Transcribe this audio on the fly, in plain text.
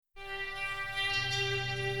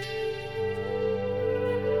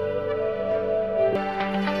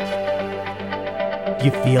You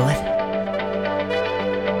feel it?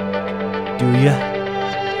 Do you?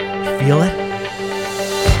 You feel it?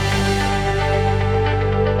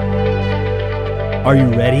 Are you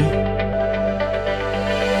ready?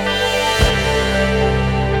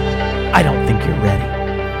 I don't think you're ready.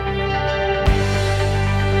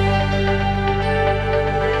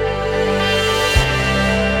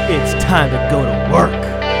 It's time to go to work.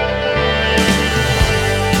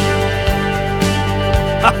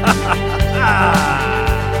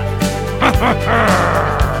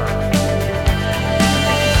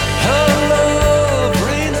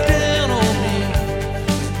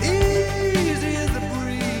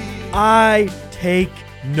 I take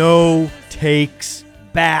no takes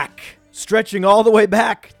back. Stretching all the way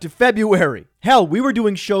back to February. Hell, we were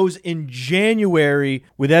doing shows in January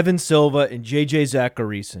with Evan Silva and JJ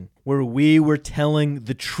Zachariason, where we were telling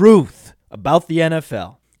the truth about the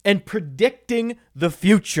NFL and predicting the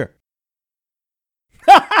future.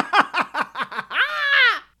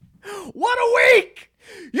 What a week!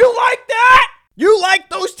 You like that? You like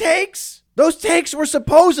those takes? Those takes were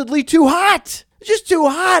supposedly too hot. Just too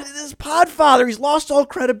hot. This Podfather, he's lost all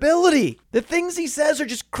credibility. The things he says are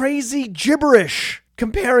just crazy gibberish.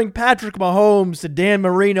 Comparing Patrick Mahomes to Dan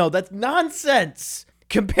Marino, that's nonsense.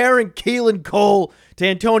 Comparing Keelan Cole to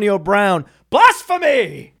Antonio Brown,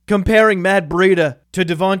 blasphemy. Comparing Matt Breida to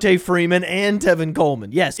Devontae Freeman and Tevin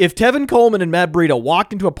Coleman. Yes, if Tevin Coleman and Matt Breida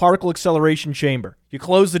walked into a particle acceleration chamber, you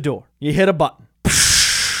close the door, you hit a button.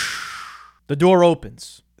 The door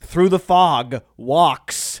opens. Through the fog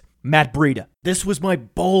walks Matt Breida. This was my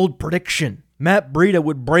bold prediction. Matt Breida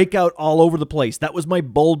would break out all over the place. That was my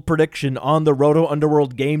bold prediction on the Roto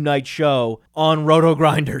Underworld Game Night Show on Roto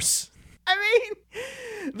Grinders. I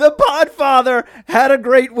mean, the Podfather had a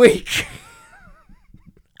great week.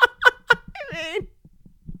 I mean,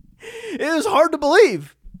 it was hard to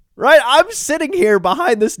believe, right? I'm sitting here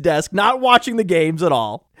behind this desk, not watching the games at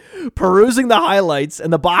all, perusing the highlights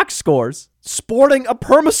and the box scores, sporting a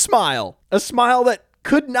perma-smile, a smile that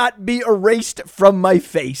could not be erased from my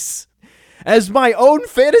face, as my own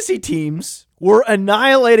fantasy teams were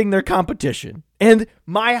annihilating their competition, and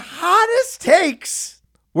my hottest takes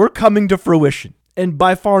were coming to fruition. And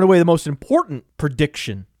by far and away the most important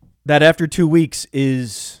prediction that after 2 weeks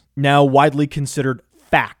is now widely considered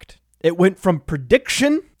fact. It went from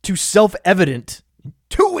prediction to self-evident in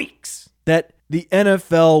 2 weeks that the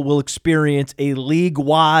NFL will experience a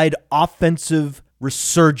league-wide offensive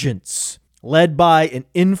resurgence led by an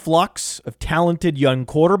influx of talented young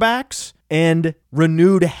quarterbacks and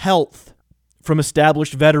renewed health from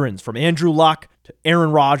established veterans, from Andrew Luck to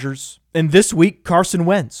Aaron Rodgers. And this week, Carson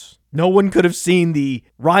Wentz. No one could have seen the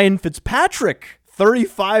Ryan Fitzpatrick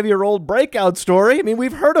 35-year-old breakout story. I mean,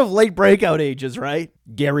 we've heard of late breakout ages, right?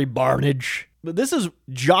 Gary Barnidge. But this is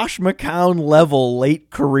Josh McCown level late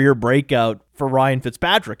career breakout for Ryan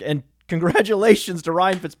Fitzpatrick. And congratulations to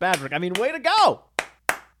Ryan Fitzpatrick. I mean, way to go.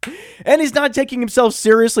 And he's not taking himself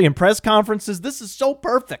seriously in press conferences. This is so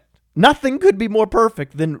perfect. Nothing could be more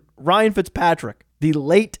perfect than Ryan Fitzpatrick, the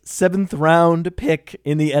late 7th round pick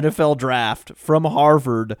in the NFL draft from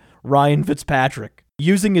Harvard, Ryan Fitzpatrick,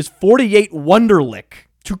 using his 48 Wonderlic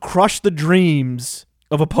to crush the dreams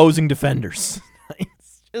of opposing defenders.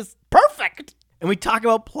 It's just perfect. And we talk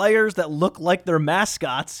about players that look like their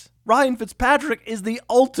mascots. Ryan Fitzpatrick is the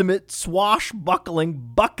ultimate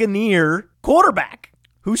swashbuckling Buccaneer quarterback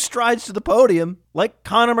who strides to the podium like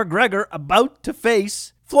Conor McGregor about to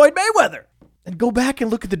face Floyd Mayweather. And go back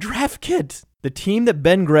and look at the draft kit. The team that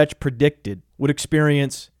Ben Gretsch predicted would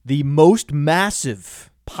experience the most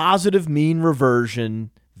massive positive mean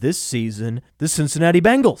reversion this season, the Cincinnati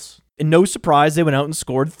Bengals. And no surprise, they went out and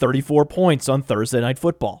scored 34 points on Thursday Night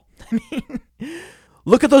Football. I mean,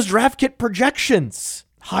 look at those draft kit projections.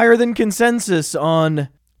 Higher than consensus on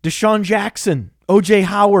Deshaun Jackson, O.J.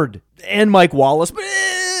 Howard, and Mike Wallace. But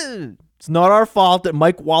it's not our fault that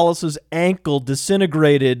Mike Wallace's ankle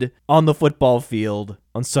disintegrated on the football field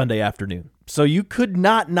on Sunday afternoon. So you could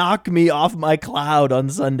not knock me off my cloud on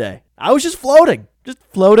Sunday. I was just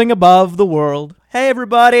floating above the world. Hey,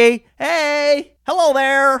 everybody. Hey, hello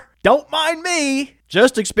there. Don't mind me.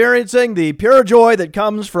 Just experiencing the pure joy that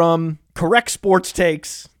comes from correct sports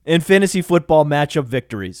takes and fantasy football matchup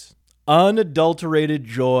victories. Unadulterated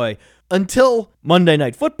joy until Monday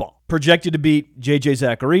Night Football. Projected to beat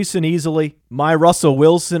JJ Zachariason easily. My Russell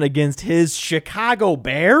Wilson against his Chicago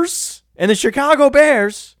Bears. And the Chicago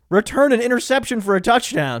Bears return an interception for a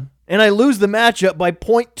touchdown. And I lose the matchup by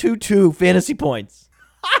 0.22 fantasy points.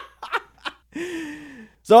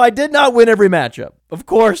 So I did not win every matchup. Of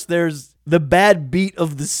course, there's the bad beat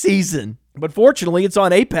of the season. But fortunately, it's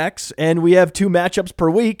on Apex, and we have 2 matchups per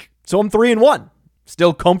week. So I'm 3-1.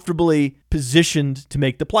 still comfortably positioned to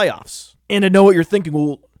make the playoffs. And I know what you're thinking.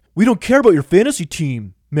 Well, we don't care about your fantasy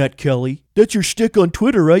team, Matt Kelly. That's your shtick on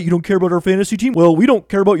Twitter, right? You don't care about our fantasy team? Well, we don't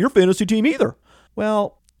care about your fantasy team either.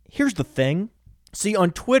 Well, here's the thing. See,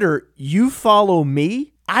 on Twitter, you follow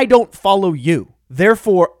me. I don't follow you.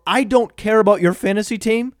 Therefore, I don't care about your fantasy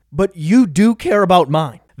team, but you do care about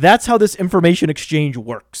mine. That's how this information exchange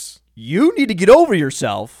works. You need to get over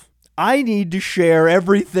yourself. I need to share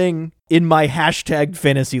everything in my hashtag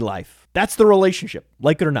fantasy life. That's the relationship,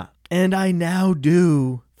 like it or not. And I now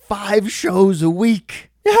do 5 shows a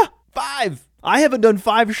week. Yeah, 5. I haven't done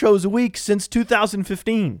 5 shows a week since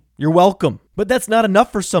 2015. You're welcome. But that's not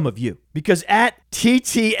enough for some of you, because at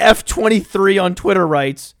TTF23 on Twitter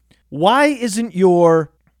writes, why isn't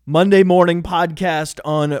your Monday morning podcast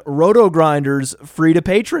on Roto-Grinders free to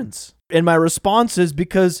patrons? And my response is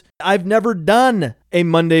because I've never done a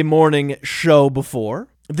Monday morning show before.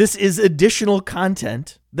 This is additional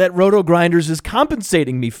content that Roto-Grinders is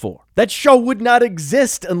compensating me for. That show would not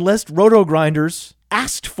exist unless Roto-Grinders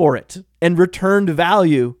asked for it and returned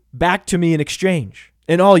value back to me in exchange.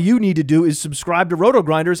 And all you need to do is subscribe to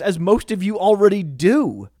Roto-Grinders, as most of you already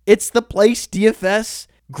do. It's the place DFS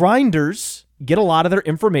grinders get a lot of their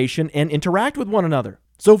information and interact with one another.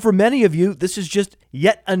 So for many of you, this is just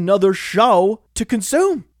yet another show to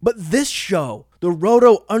consume. But this show, the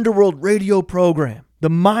Roto Underworld radio program, the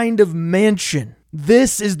Mind of Mansion,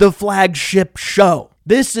 this is the flagship show.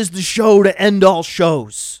 This is the show to end all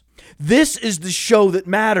shows. This is the show that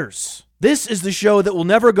matters. This is the show that will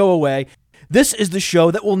never go away. This is the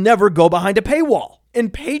show that will never go behind a paywall.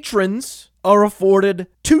 And patrons are afforded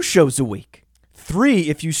 2 shows a week. 3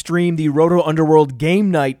 if you stream the Roto Underworld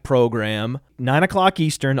Game Night program, 9 o'clock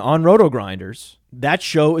Eastern on Roto-Grinders. That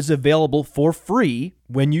show is available for free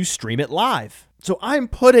when you stream it live. So I'm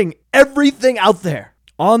putting everything out there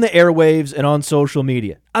on the airwaves and on social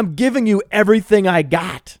media. I'm giving you everything I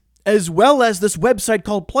got, as well as this website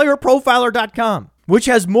called playerprofiler.com, which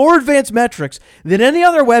has more advanced metrics than any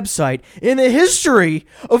other website in the history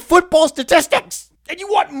of football statistics. And you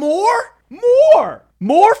want more?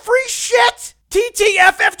 More free shit?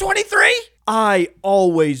 TTFF23? I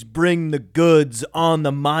always bring the goods on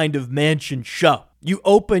the Mind of Mansion show. You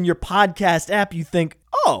open your podcast app, you think,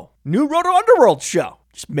 oh, new Roto Underworld show.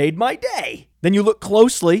 Just made my day. Then you look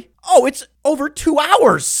closely. Oh, it's over 2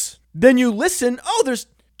 hours. Then you listen. Oh, there's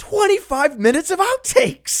 25 minutes of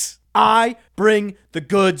outtakes. I bring the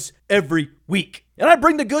goods every week. And I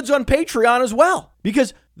bring the goods on Patreon as well,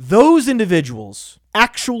 because those individuals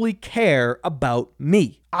actually care about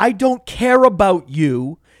me. I don't care about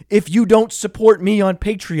you if you don't support me on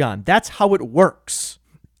Patreon. That's how it works.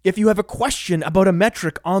 If you have a question about a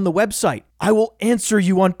metric on the website, I will answer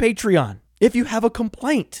you on Patreon. If you have a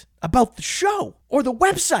complaint about the show or the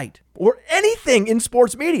website or anything in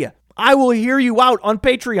sports media, I will hear you out on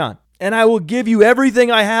Patreon. And I will give you everything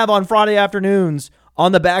I have on Friday afternoons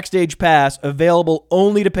on the Backstage Pass, available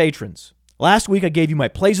only to patrons. Last week, I gave you my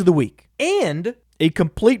plays of the week and a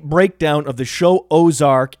complete breakdown of the show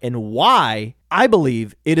Ozark and why I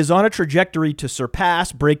believe it is on a trajectory to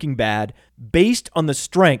surpass Breaking Bad based on the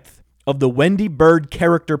strength of the Wendy Bird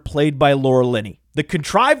character played by Laura Linney. The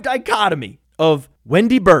contrived dichotomy of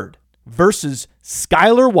Wendy Bird versus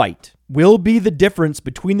Skylar White will be the difference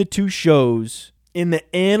between the two shows in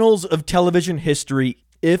the annals of television history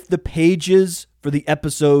if the pages for the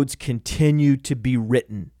episodes continue to be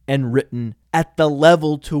written and written at the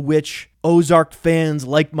level to which Ozark fans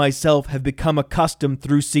like myself have become accustomed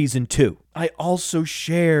through season 2. I also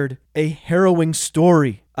shared a harrowing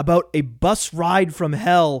story about a bus ride from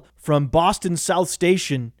hell from Boston South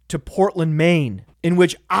Station to Portland, Maine, in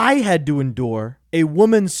which I had to endure a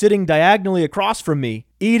woman sitting diagonally across from me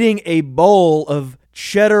eating a bowl of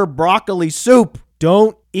cheddar broccoli soup.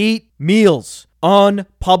 Don't eat meals on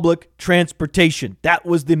public transportation. That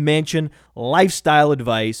was the Mansion lifestyle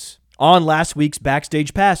advice on last week's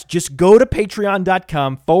Backstage Pass. Just go to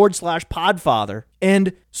patreon.com/podfather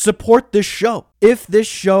and support this show. If this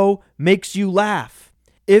show makes you laugh,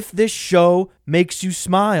 if this show makes you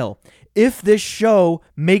smile, if this show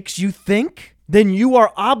makes you think, then you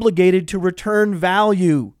are obligated to return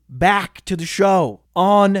value back to the show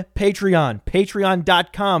on Patreon,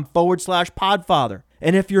 patreon.com/podfather.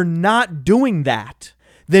 And if you're not doing that,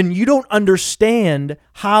 then you don't understand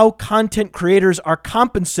how content creators are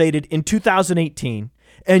compensated in 2018,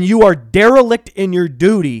 and you are derelict in your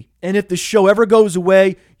duty. And if the show ever goes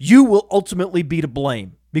away, you will ultimately be to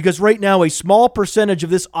blame. Because right now, a small percentage of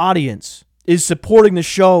this audience is supporting the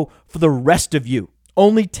show for the rest of you.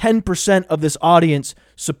 Only 10% of this audience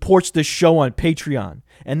supports this show on Patreon,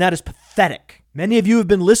 and that is pathetic. Many of you have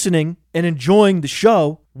been listening and enjoying the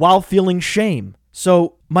show while feeling shame.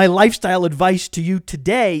 So my lifestyle advice to you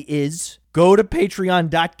today is go to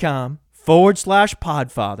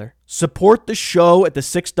patreon.com/podfather, support the show at the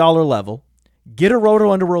 $6 level, get a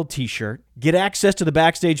Roto Underworld t-shirt, get access to the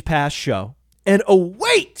Backstage Pass show, and a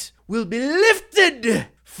weight will be lifted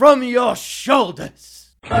from your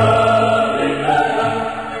shoulders.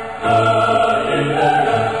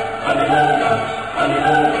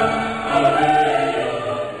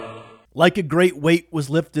 Like a great weight was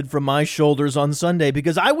lifted from my shoulders on Sunday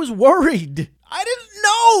because I was worried. I didn't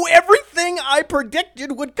know everything I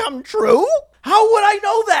predicted would come true. How would I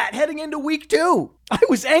know that heading into week 2? I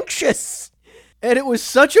was anxious. And it was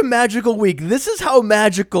such a magical week. This is how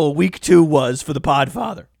magical week 2 was for the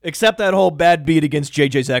Podfather. Except that whole bad beat against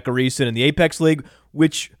JJ Zachariason in the Apex League,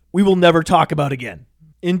 which we will never talk about again.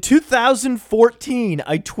 In 2014,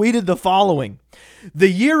 I tweeted the following. The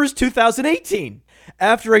year is 2018.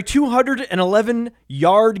 After a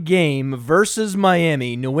 211-yard game versus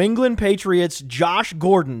Miami, New England Patriots' Josh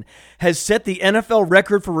Gordon has set the NFL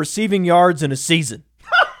record for receiving yards in a season.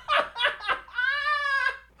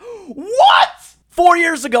 What? 4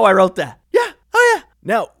 years ago, I wrote that. Yeah. Oh, yeah.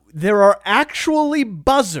 Now, there are actually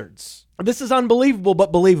buzzards. This is unbelievable,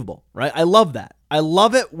 but believable, right? I love that. I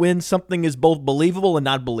love it when something is both believable and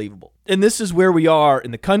not believable. And this is where we are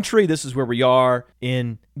in the country. This is where we are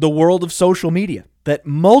in the world of social media. That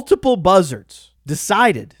multiple buzzards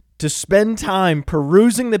decided to spend time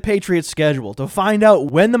perusing the Patriots' schedule to find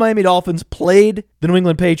out when the Miami Dolphins played the New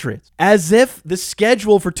England Patriots, as if the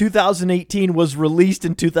schedule for 2018 was released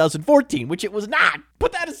in 2014, which it was not.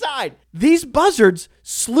 Put that aside. These buzzards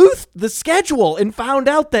sleuthed the schedule and found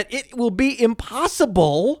out that it will be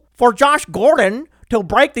impossible for Josh Gordon to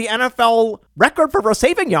break the NFL record for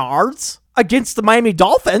receiving yards against the Miami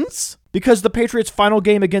Dolphins because the Patriots' final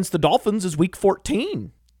game against the Dolphins is week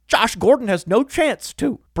 14. Josh Gordon has no chance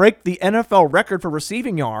to break the NFL record for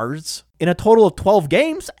receiving yards in a total of 12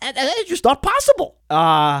 games. And it's just not possible.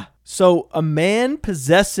 So a man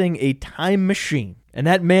possessing a time machine, and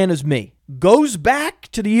that man is me, goes back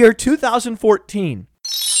to the year 2014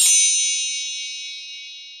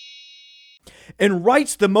 and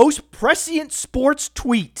writes the most prescient sports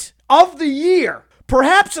tweet of the year,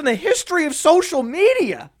 perhaps in the history of social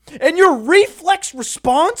media. And your reflex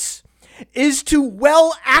response is to,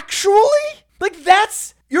 well, actually? Like,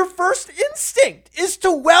 that's your first instinct, is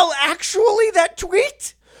to, well, actually, that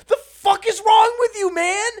tweet? The fuck is wrong with you,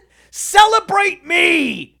 man? Celebrate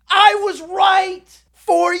me. I was right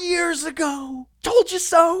 4 years ago. Told you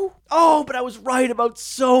so. Oh, but I was right about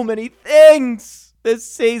so many things this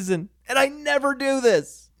season. And I never do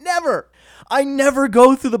this. Never. I never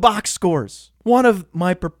go through the box scores. One of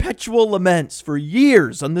my perpetual laments for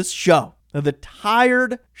years on this show are the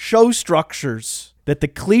tired show structures that the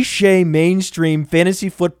cliche mainstream fantasy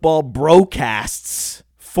football broadcasts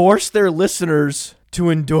force their listeners to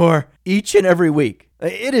endure each and every week.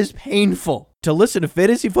 It is painful to listen to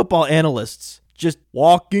fantasy football analysts just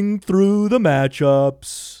walking through the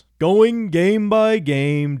matchups, going game by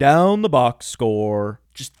game down the box score.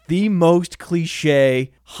 Just the most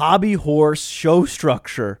cliche hobby horse show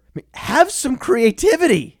structure. I mean, have some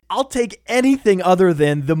creativity. I'll take anything other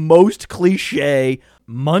than the most cliche,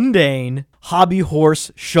 mundane hobby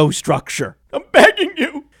horse show structure. I'm begging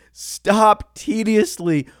you. Stop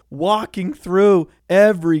tediously walking through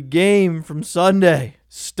every game from Sunday.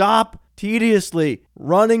 Stop tediously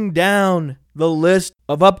running down the list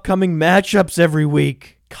of upcoming matchups every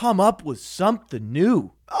week. Come up with something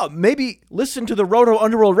new. Oh, maybe listen to the Roto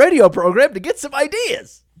Underworld radio program to get some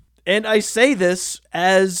ideas. And I say this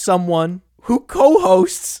as someone who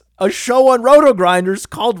co-hosts a show on Roto Grinders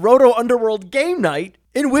called Roto Underworld Game Night,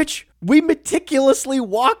 in which we meticulously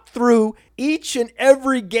walk through each and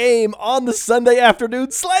every game on the Sunday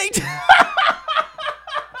afternoon slate.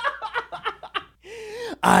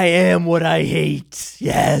 I am what I hate.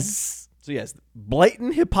 Yes. So yes,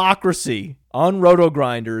 blatant hypocrisy on Roto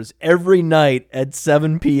Grinders every night at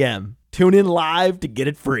 7 p.m. Tune in live to get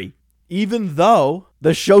it free. Even though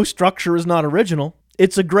the show structure is not original,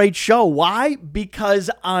 it's a great show. Why?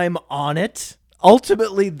 Because I'm on it.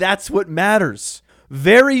 Ultimately, that's what matters.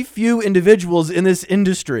 Very few individuals in this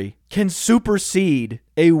industry can supersede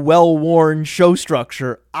a well-worn show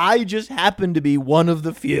structure. I just happen to be one of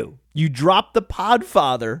the few. You drop the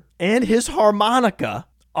Podfather and his harmonica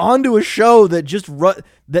onto a show that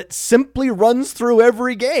that simply runs through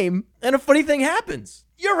every game, and a funny thing happens.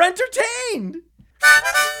 You're entertained.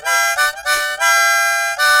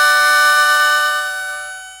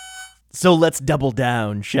 So let's double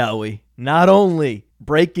down, shall we? Not only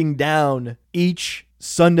breaking down each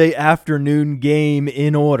Sunday afternoon game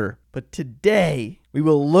in order. But today, we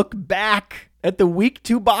will look back at the Week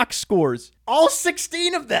 2 box scores, all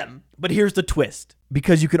 16 of them. But here's the twist,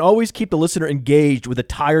 because you can always keep the listener engaged with a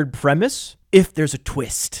tired premise if there's a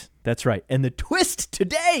twist. That's right. And the twist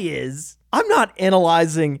today is I'm not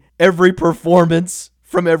analyzing every performance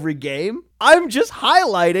from every game. I'm just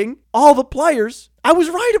highlighting all the players I was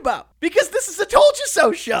right about, because this is a Told You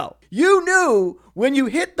So show. You knew when you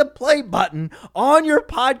hit the play button on your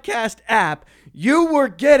podcast app, you were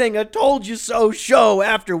getting a Told You So show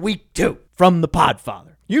after Week 2 from the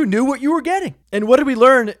Podfather. You knew what you were getting. And what did we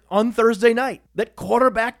learn on Thursday night? That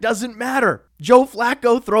quarterback doesn't matter. Joe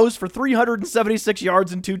Flacco throws for 376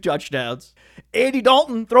 yards and 2 touchdowns. Andy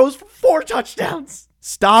Dalton throws for 4 touchdowns.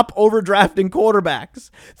 Stop overdrafting quarterbacks.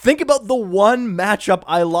 Think about the one matchup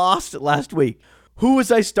I lost last week. Who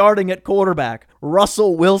was I starting at quarterback?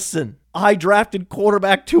 Russell Wilson. I drafted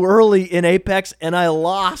quarterback too early in Apex, and I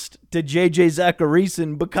lost to J.J.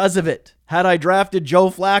 Zacharyson because of it. Had I drafted Joe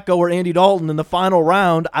Flacco or Andy Dalton in the final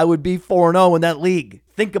round, I would be 4-0 in that league.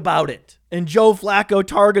 Think about it. And Joe Flacco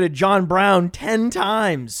targeted John Brown 10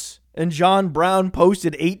 times. And John Brown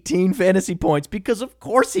posted 18 fantasy points because of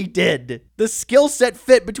course he did. The skill set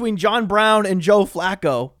fit between John Brown and Joe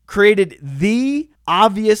Flacco created the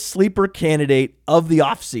obvious sleeper candidate of the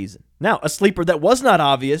offseason. Now, a sleeper that was not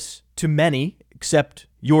obvious to many, except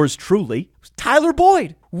yours truly, was Tyler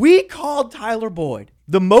Boyd. We called Tyler Boyd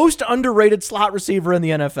the most underrated slot receiver in the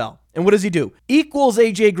NFL. And what does he do? Equals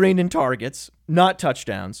A.J. Green in targets, not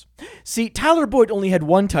touchdowns. See, Tyler Boyd only had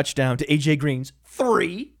 1 touchdown to A.J. Green's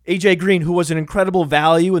 3. A.J. Green, who was an incredible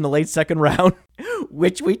value in the late second round,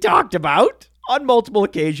 which we talked about on multiple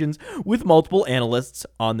occasions with multiple analysts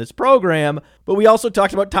on this program. But we also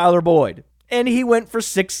talked about Tyler Boyd. And he went for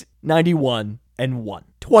 691 and 1.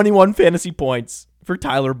 21 fantasy points for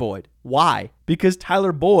Tyler Boyd. Why? Because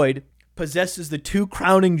Tyler Boyd possesses the 2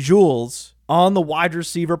 crowning jewels on the wide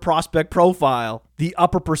receiver prospect profile, the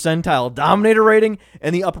upper percentile dominator rating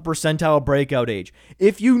and the upper percentile breakout age.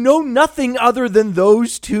 If you know nothing other than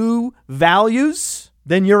those 2 values,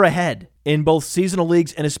 then you're ahead in both seasonal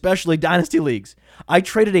leagues and especially dynasty leagues. I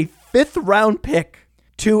traded a 5th round pick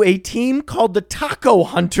to a team called the Taco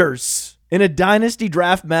Hunters in a Dynasty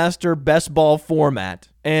Draft Master best ball format.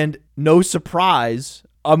 And no surprise,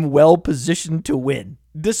 I'm well positioned to win,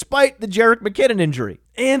 despite the Jerick McKinnon injury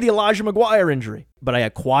and the Elijah McGuire injury. But I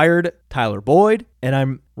acquired Tyler Boyd, and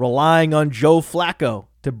I'm relying on Joe Flacco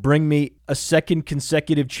to bring me a 2nd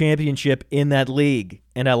consecutive championship in that league,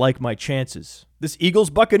 and I like my chances. This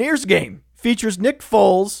Eagles-Buccaneers game features Nick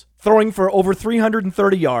Foles throwing for over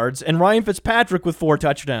 330 yards and Ryan Fitzpatrick with 4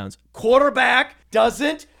 touchdowns. Quarterback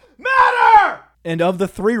doesn't matter! And of the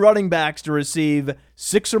 3 running backs to receive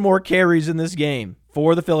 6 or more carries in this game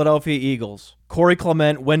for the Philadelphia Eagles, Corey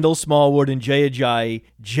Clement, Wendell Smallwood, and Jay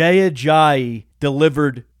Ajayi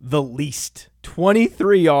delivered the least.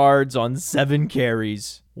 23 yards on 7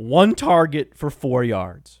 carries, 1 target for 4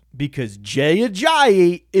 yards. Because Jay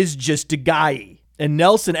Ajayi is just a guy. And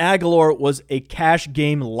Nelson Aguilar was a cash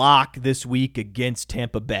game lock this week against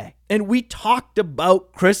Tampa Bay. And we talked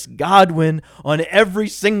about Chris Godwin on every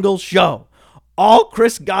single show. All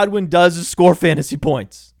Chris Godwin does is score fantasy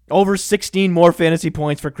points. Over 16 more fantasy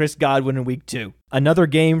points for Chris Godwin in week 2. Another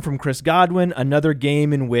game from Chris Godwin, another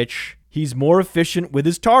game in which he's more efficient with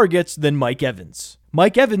his targets than Mike Evans.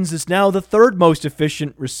 Mike Evans is now the 3rd most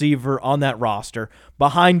efficient receiver on that roster,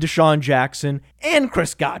 behind Deshaun Jackson and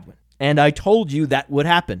Chris Godwin. And I told you that would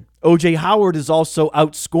happen. O.J. Howard is also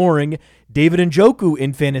outscoring David Njoku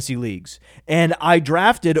in fantasy leagues. And I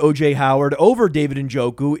drafted O.J. Howard over David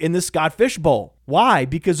Njoku in the Scott Fish Bowl. Why?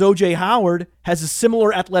 Because O.J. Howard has a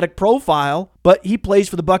similar athletic profile, but he plays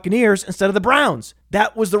for the Buccaneers instead of the Browns.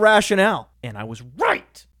 That was the rationale. And I was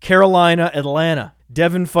right. Carolina, Atlanta.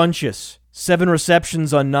 Devin Funchess, 7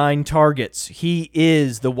 receptions on 9 targets. He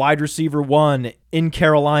is the wide receiver 1 in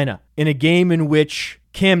Carolina in a game in which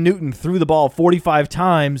Cam Newton threw the ball 45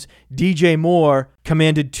 times. DJ Moore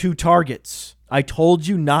commanded 2 targets. I told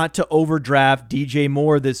you not to overdraft DJ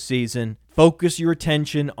Moore this season. Focus your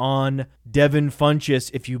attention on Devin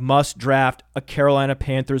Funchess if you must draft a Carolina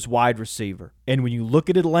Panthers wide receiver. And when you look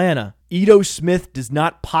at Atlanta, Ito Smith does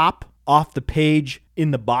not pop off the page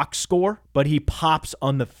in the box score, but he pops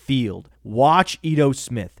on the field. Watch Ito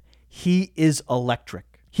Smith. He is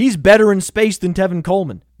electric. He's better in space than Tevin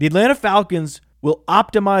Coleman. The Atlanta Falcons will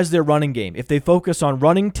optimize their running game if they focus on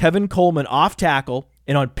running Tevin Coleman off tackle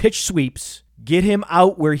and on pitch sweeps, get him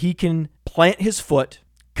out where he can plant his foot,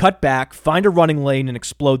 cut back, find a running lane and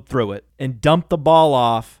explode through it, and dump the ball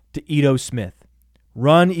off to Ito Smith.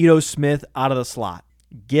 Run Ito Smith out of the slot.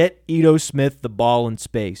 Get Ito Smith the ball in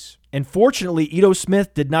space. And fortunately, Ito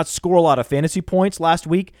Smith did not score a lot of fantasy points last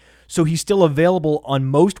week, so he's still available on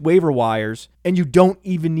most waiver wires, and you don't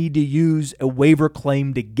even need to use a waiver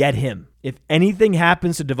claim to get him. If anything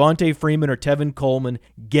happens to Devontae Freeman or Tevin Coleman,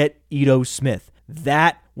 get Ito Smith.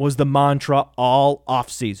 That was the mantra all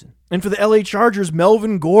offseason. And for the LA Chargers,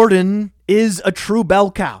 Melvin Gordon is a true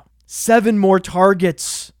bell cow. 7 more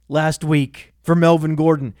targets last week for Melvin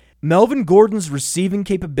Gordon. Melvin Gordon's receiving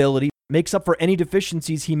capability makes up for any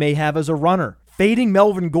deficiencies he may have as a runner. Fading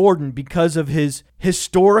Melvin Gordon because of his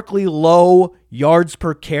historically low yards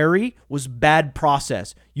per carry was bad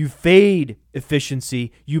process. You fade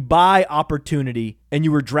efficiency, you buy opportunity, and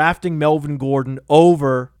you were drafting Melvin Gordon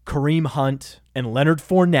over Kareem Hunt and Leonard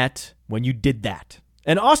Fournette when you did that.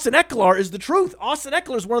 And Austin Ekeler is the truth. Austin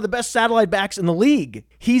Ekeler is one of the best satellite backs in the league.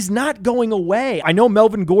 He's not going away. I know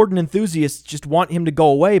Melvin Gordon enthusiasts just want him to go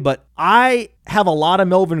away, but I have a lot of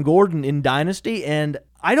Melvin Gordon in Dynasty, and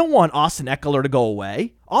I don't want Austin Ekeler to go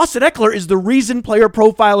away. Austin Ekeler is the reason Player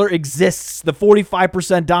Profiler exists, the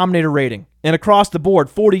 45% dominator rating. And across the board,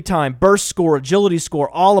 40-time, burst score, agility score,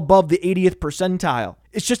 all above the 80th percentile.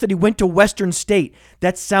 It's just that he went to Western State.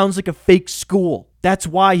 That sounds like a fake school. That's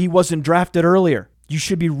why he wasn't drafted earlier. You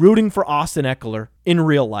should be rooting for Austin Ekeler in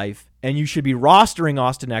real life, and you should be rostering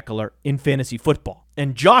Austin Ekeler in fantasy football.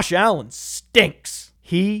 And Josh Allen stinks.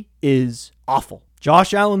 He is awful.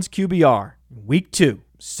 Josh Allen's QBR, week 2,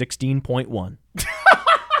 16.1.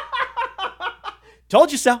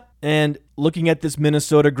 Told you so. And looking at this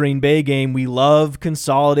Minnesota-Green Bay game, we love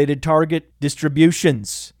consolidated target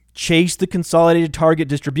distributions. Chase the consolidated target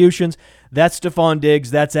distributions. That's Stephon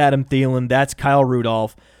Diggs. That's Adam Thielen. That's Kyle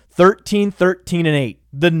Rudolph. 13, 13, and 8.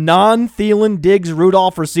 The non-Thielen, Diggs,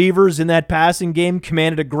 Rudolph receivers in that passing game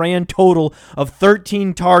commanded a grand total of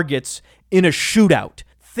 13 targets in a shootout.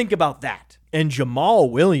 Think about that. And Jamal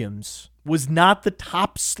Williams was not the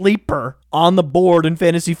top sleeper on the board in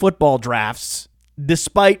fantasy football drafts,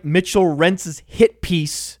 despite Mitchell Rentz's hit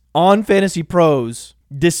piece on Fantasy Pros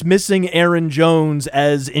dismissing Aaron Jones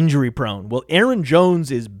as injury-prone. Well, Aaron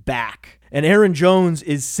Jones is back. And Aaron Jones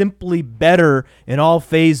is simply better in all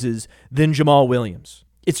phases than Jamal Williams.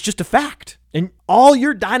 It's just a fact. And all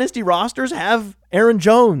your dynasty rosters have Aaron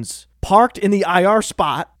Jones parked in the IR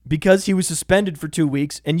spot because he was suspended for 2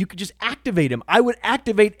 weeks, and you could just activate him. I would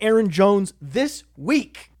activate Aaron Jones this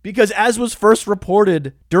week because, as was first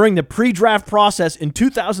reported during the pre-draft process in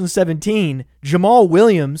 2017, Jamal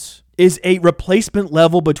Williams is a replacement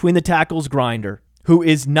level between the tackles grinder who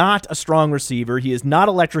is not a strong receiver. He is not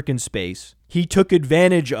electric in space. He took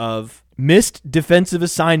advantage of missed defensive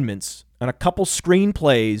assignments on a couple screen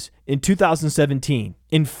plays in 2017,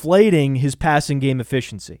 inflating his passing game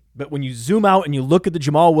efficiency. But when you zoom out and you look at the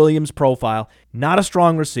Jamal Williams profile, not a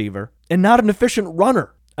strong receiver and not an efficient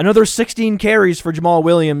runner. Another 16 carries for Jamal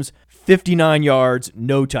Williams, 59 yards,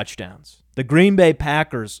 no touchdowns. The Green Bay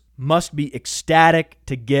Packers must be ecstatic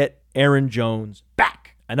to get Aaron Jones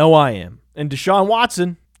back. I know I am. And Deshaun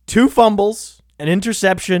Watson, 2 fumbles, an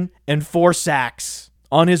interception, and 4 sacks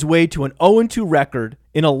on his way to an 0-2 record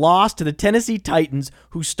in a loss to the Tennessee Titans,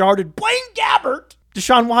 who started Blaine Gabbert.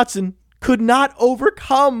 Deshaun Watson could not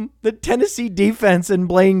overcome the Tennessee defense and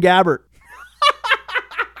Blaine Gabbert.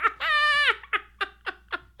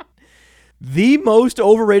 The most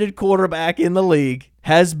overrated quarterback in the league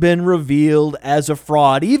has been revealed as a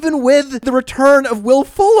fraud, even with the return of Will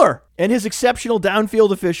Fuller and his exceptional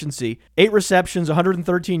downfield efficiency. 8 receptions,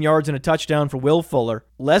 113 yards, and a touchdown for Will Fuller.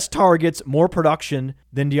 Less targets, more production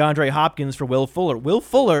than DeAndre Hopkins for Will Fuller. Will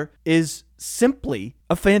Fuller is simply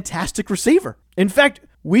a fantastic receiver. In fact,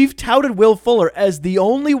 we've touted Will Fuller as the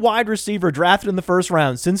only wide receiver drafted in the first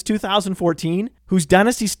round since 2014 whose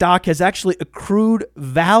dynasty stock has actually accrued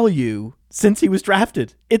value since he was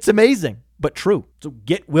drafted. It's amazing, but true. So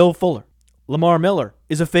get Will Fuller. Lamar Miller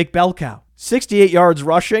is a fake bell cow. 68 yards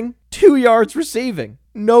rushing, 2 yards receiving,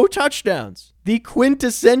 no touchdowns. The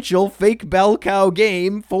quintessential fake bell cow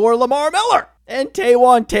game for Lamar Miller. And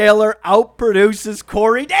Taywan Taylor outproduces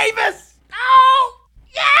Corey Davis. Oh,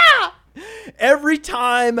 yeah! Every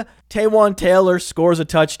time Taywan Taylor scores a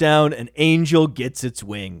touchdown, an angel gets its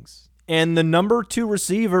wings. And the number 2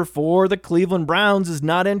 receiver for the Cleveland Browns is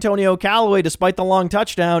not Antonio Callaway, despite the long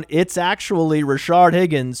touchdown. It's actually Rashard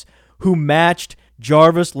Higgins, who matched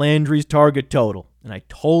Jarvis Landry's target total. And I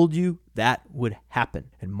told you that would happen.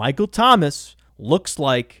 And Michael Thomas looks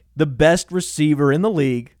like the best receiver in the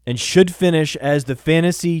league and should finish as the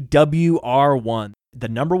fantasy WR1. The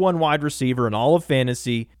number 1 wide receiver in all of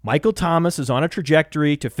fantasy. Michael Thomas is on a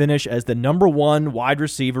trajectory to finish as the number 1 wide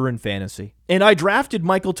receiver in fantasy. And I drafted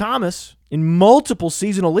Michael Thomas in multiple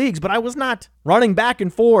seasonal leagues, but I was not running back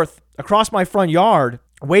and forth across my front yard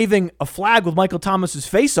waving a flag with Michael Thomas's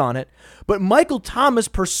face on it. But Michael Thomas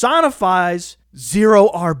personifies zero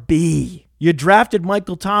RB. You drafted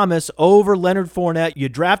Michael Thomas over Leonard Fournette. You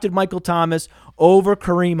drafted Michael Thomas over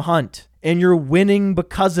Kareem Hunt. And you're winning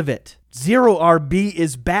because of it. Zero RB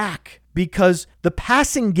is back because the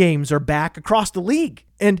passing games are back across the league.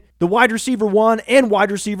 And the wide receiver 1 and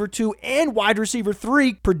wide receiver 2 and wide receiver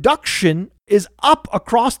 3 production is up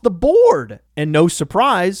across the board. And no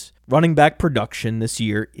surprise, running back production this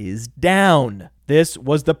year is down. This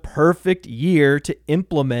was the perfect year to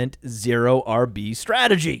implement zero RB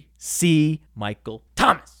strategy. See Michael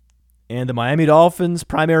Thomas. And the Miami Dolphins'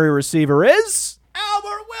 primary receiver is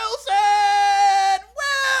Albert Wilson!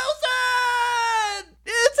 Wilson!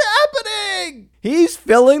 It's happening! He's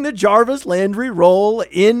filling the Jarvis Landry role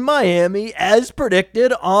in Miami as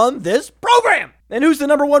predicted on this program. And who's the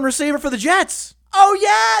number 1 receiver for the Jets? Oh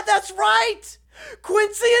yeah, that's right!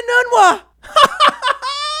 Quincy Enunwa!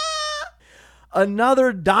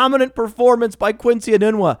 Another dominant performance by Quincy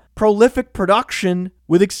Enunwa. Prolific production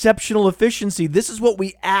with exceptional efficiency. This is what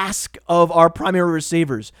we ask of our primary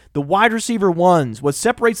receivers. The wide receiver ones, what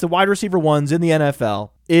separates the wide receiver ones in the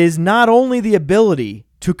NFL is not only the ability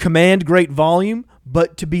to command great volume,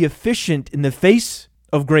 but to be efficient in the face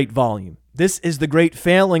of great volume. This is the great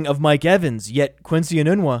failing of Mike Evans, yet Quincy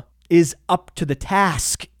Enunwa is up to the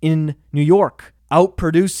task in New York,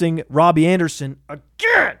 outproducing Robbie Anderson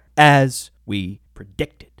again, as we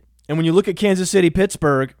predicted. And when you look at Kansas City,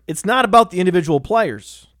 Pittsburgh, it's not about the individual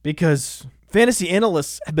players, because fantasy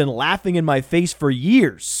analysts have been laughing in my face for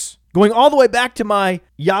years, going all the way back to my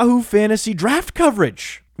Yahoo Fantasy draft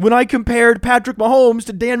coverage, when I compared Patrick Mahomes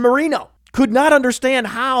to Dan Marino. Could not understand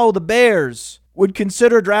how the Bears would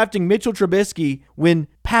consider drafting Mitchell Trubisky when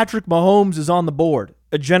Patrick Mahomes is on the board,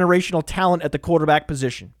 a generational talent at the quarterback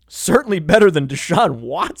position. Certainly better than Deshaun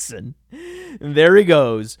Watson. And there he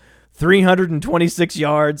goes. 326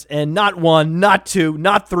 yards, and not 1, not 2,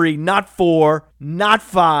 not 3, not 4, not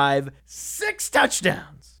 5, 6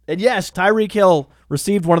 touchdowns. And yes, Tyreek Hill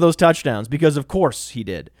received one of those touchdowns because of course he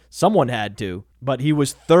did. Someone had to. But he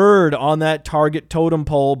was third on that target totem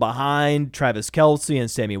pole behind Travis Kelce and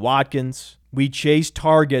Sammy Watkins. We chase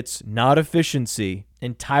targets, not efficiency.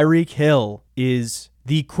 And Tyreek Hill is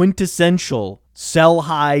the quintessential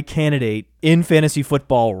sell-high candidate in fantasy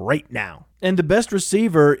football right now. And the best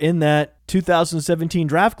receiver in that 2017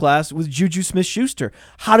 draft class was Juju Smith-Schuster.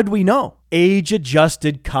 How did we know?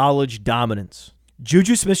 Age-adjusted college dominance.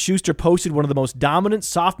 Juju Smith-Schuster posted one of the most dominant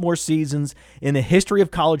sophomore seasons in the history of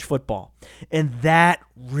college football. And that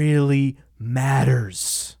really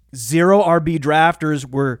matters. Zero RB drafters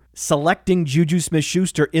were selecting Juju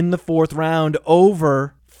Smith-Schuster in the 4th round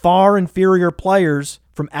over far inferior players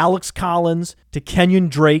from Alex Collins to Kenyon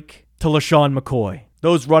Drake to LaShawn McCoy.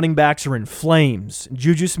 Those running backs are in flames.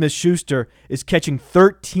 Juju Smith-Schuster is catching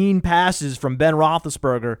 13 passes from Ben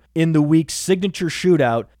Roethlisberger in the week's signature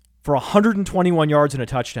shootout for 121 yards and a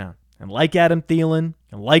touchdown. And like Adam Thielen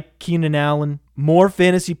and like Keenan Allen, more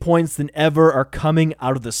fantasy points than ever are coming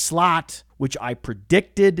out of the slot, which I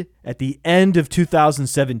predicted at the end of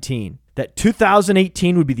 2017. That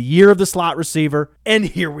 2018 would be the year of the slot receiver, and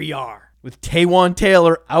here we are, with Taywan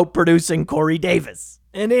Taylor outproducing Corey Davis.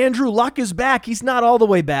 And Andrew Luck is back. He's not all the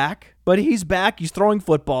way back, but he's back. He's throwing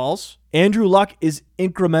footballs. Andrew Luck is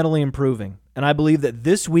incrementally improving. And I believe that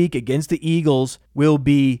this week against the Eagles will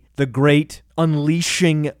be the great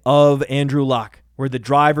unleashing of Andrew Luck, where the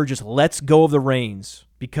driver just lets go of the reins,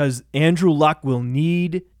 because Andrew Luck will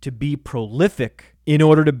need to be prolific in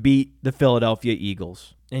order to beat the Philadelphia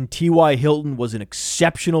Eagles. And T.Y. Hilton was an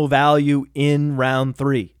exceptional value in round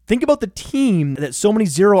 3. Think about the team that so many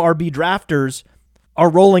zero RB drafters are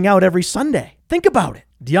rolling out every Sunday. Think about it.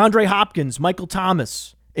 DeAndre Hopkins, Michael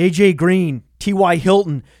Thomas, A.J. Green, T.Y.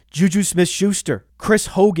 Hilton, Juju Smith-Schuster, Chris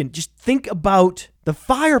Hogan. Just think about the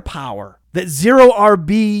firepower that zero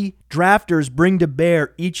RB drafters bring to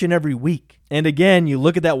bear each and every week. And again, you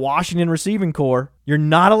look at that Washington receiving core, you're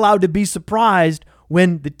not allowed to be surprised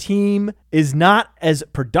when the team is not as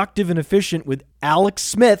productive and efficient with Alex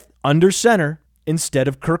Smith under center instead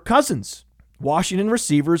of Kirk Cousins. Washington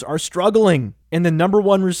receivers are struggling, and the number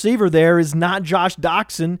 1 receiver there is not Josh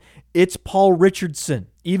Doctson, it's Paul Richardson.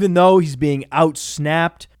 Even though he's being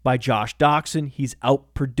outsnapped by Josh Doctson, he's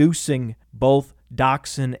outproducing both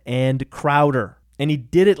Doctson and Crowder. And he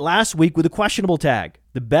did it last week with a questionable tag.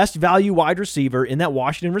 The best value wide receiver in that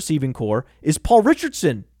Washington receiving core is Paul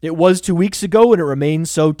Richardson. It was 2 weeks ago, and it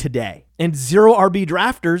remains so today. And zero RB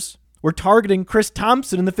drafters were targeting Chris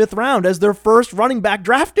Thompson in the 5th round as their first running back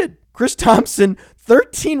drafted. Chris Thompson,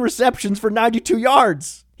 13 receptions for 92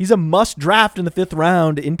 yards. He's a must draft in the 5th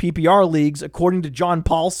round in PPR leagues, according to John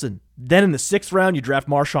Paulson. Then in the 6th round, you draft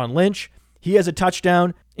Marshawn Lynch. He has a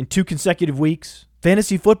touchdown in 2 consecutive weeks.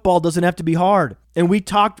 Fantasy football doesn't have to be hard. And we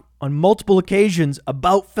talked on multiple occasions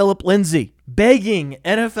about Philip Lindsay, begging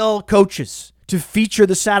NFL coaches to feature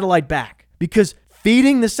the satellite back, because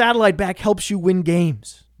feeding the satellite back helps you win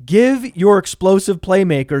games. Give your explosive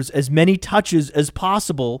playmakers as many touches as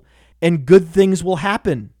possible, and good things will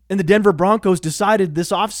happen. And the Denver Broncos decided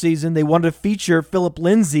this offseason they wanted to feature Philip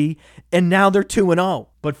Lindsay, and now they're 2-0.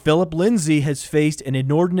 But Philip Lindsay has faced an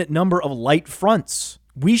inordinate number of light fronts.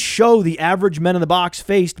 We show the average men in the box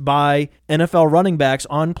faced by NFL running backs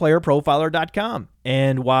on playerprofiler.com.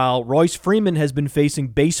 And while Royce Freeman has been facing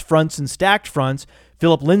base fronts and stacked fronts,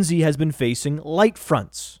 Philip Lindsay has been facing light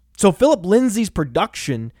fronts. So Philip Lindsay's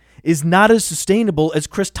production is not as sustainable as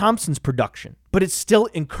Chris Thompson's production, but it's still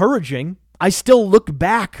encouraging. I still look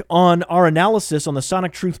back on our analysis on the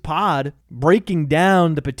Sonic Truth Pod, breaking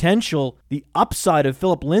down the potential, the upside of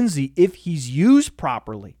Philip Lindsay if he's used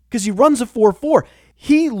properly, because he runs a 4.4.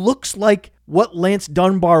 He looks like what Lance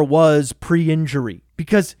Dunbar was pre-injury,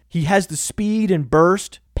 because he has the speed and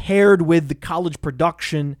burst paired with the college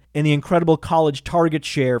production and the incredible college target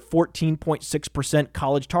share, 14.6%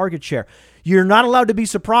 college target share. You're not allowed to be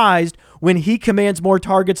surprised when he commands more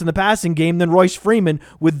targets in the passing game than Royce Freeman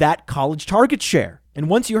with that college target share. And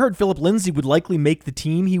once you heard Philip Lindsay would likely make the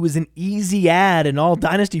team, he was an easy add in all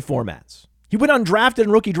dynasty formats. He went undrafted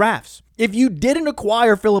in rookie drafts. If you didn't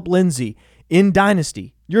acquire Philip Lindsay in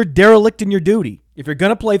dynasty, you're derelict in your duty. If you're going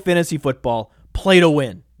to play fantasy football, play to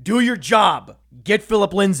win. Do your job. Get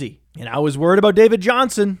Philip Lindsay. And I was worried about David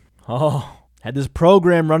Johnson. Had this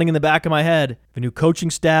program running in the back of my head. A new coaching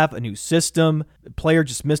staff, a new system. The player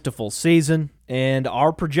just missed a full season. And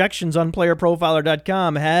our projections on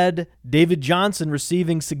playerprofiler.com had David Johnson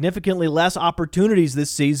receiving significantly less opportunities this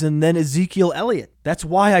season than Ezekiel Elliott. That's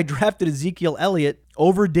why I drafted Ezekiel Elliott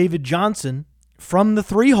over David Johnson from the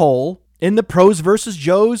 3-hole in the Pros versus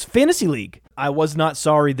Joes Fantasy League. I was not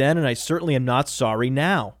sorry then, and I certainly am not sorry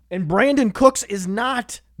now. And Brandon Cooks is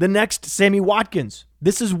not the next Sammy Watkins.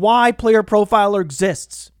 This is why Player Profiler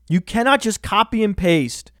exists. You cannot just copy and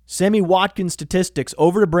paste Sammy Watkins statistics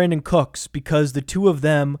over to Brandon Cooks, because the two of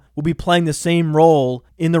them will be playing the same role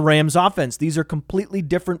in the Rams offense. These are completely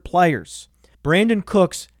different players. Brandon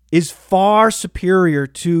Cooks is far superior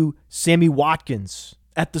to Sammy Watkins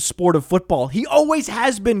at the sport of football. He always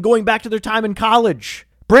has been, going back to their time in college.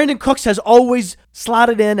 Brandon Cooks has always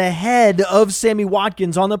slotted in ahead of Sammy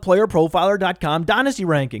Watkins on the playerprofiler.com dynasty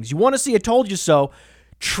rankings. You want to see a told you so?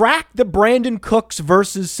 Track the Brandon Cooks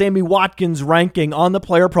versus Sammy Watkins ranking on the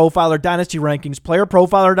Player Profiler Dynasty Rankings,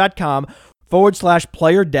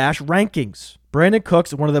 playerprofiler.com/player-rankings. Brandon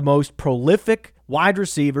Cooks is one of the most prolific wide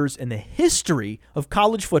receivers in the history of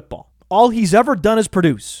college football. All he's ever done is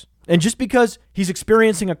produce. And just because he's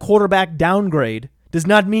experiencing a quarterback downgrade does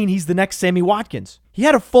not mean he's the next Sammy Watkins. He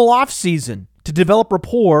had a full offseason to develop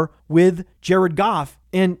rapport with Jared Goff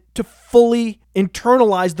and to fully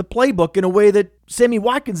internalize the playbook in a way that Sammy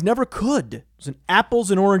Watkins never could. It was an apples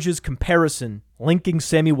and oranges comparison linking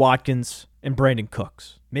Sammy Watkins and Brandon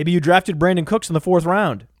Cooks. Maybe you drafted Brandon Cooks in the 4th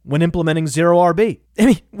round when implementing zero RB. I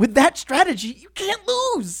mean, with that strategy, you can't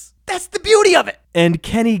lose. That's the beauty of it. And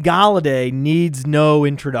Kenny Golladay needs no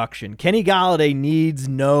introduction. Kenny Golladay needs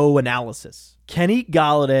no analysis. Kenny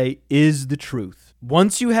Golladay is the truth.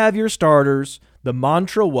 Once you have your starters, the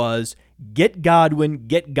mantra was get Godwin,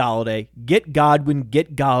 get Golladay, get Godwin,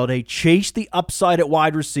 get Golladay, chase the upside at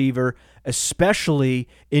wide receiver, especially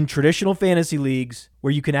in traditional fantasy leagues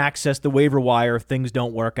where you can access the waiver wire if things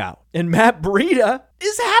don't work out. And Matt Breida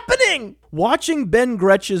is happening. Watching Ben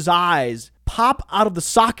Gretsch's eyes pop out of the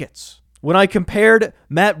sockets when I compared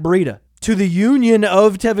Matt Breida to the union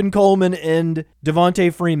of Tevin Coleman and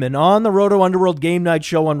Devontae Freeman on the Roto Underworld Game Night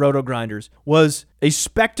Show on Roto Grinders was a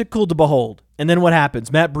spectacle to behold. And then what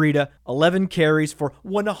happens? Matt Breida, 11 carries for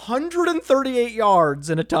 138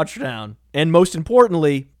 yards and a touchdown. And most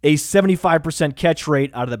importantly, a 75% catch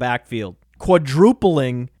rate out of the backfield,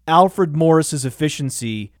 quadrupling Alfred Morris's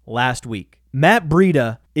efficiency last week. Matt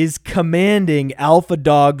Breida is commanding alpha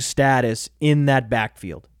dog status in that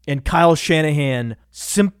backfield. And Kyle Shanahan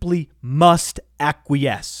simply must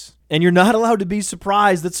acquiesce. And you're not allowed to be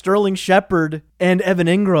surprised that Sterling Shepard and Evan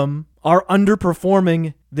Ingram are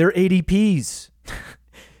underperforming their ADPs.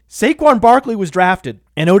 Saquon Barkley was drafted,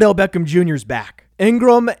 and Odell Beckham Jr. is back.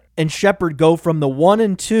 Ingram and Shepard go from the 1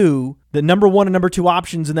 and 2, the number 1 and number 2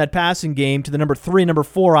 options in that passing game, to the number 3 and number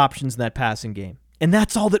 4 options in that passing game. And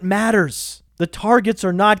that's all that matters. The targets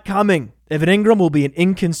are not coming. Evan Ingram will be an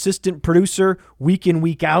inconsistent producer week in,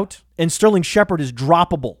 week out, and Sterling Shepard is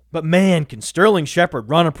droppable. But man, can Sterling Shepard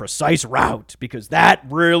run a precise route, because that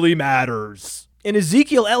really matters. And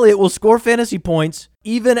Ezekiel Elliott will score fantasy points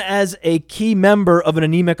even as a key member of an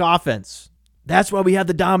anemic offense. That's why we have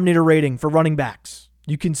the Dominator rating for running backs.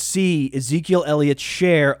 You can see Ezekiel Elliott's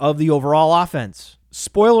share of the overall offense.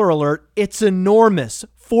 Spoiler alert, it's enormous,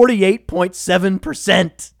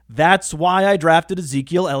 48.7%. That's why I drafted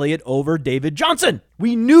Ezekiel Elliott over David Johnson.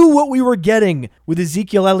 We knew what we were getting with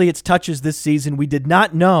Ezekiel Elliott's touches this season. We did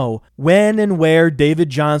not know when and where David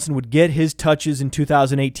Johnson would get his touches in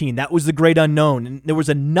 2018. That was the great unknown, and there was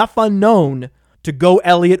enough unknown to go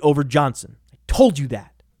Elliott over Johnson. I told you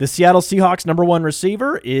that. The Seattle Seahawks' number one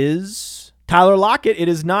receiver is Tyler Lockett. It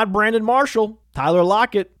is not Brandon Marshall. Tyler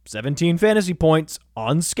Lockett, 17 fantasy points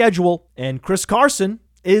on schedule, and Chris Carson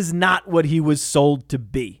is not what he was sold to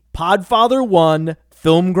be. Podfather 1,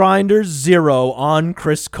 Film Grinder 0 on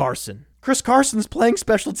Chris Carson. Chris Carson's playing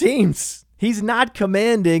special teams. He's not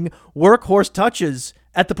commanding workhorse touches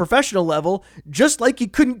at the professional level, just like he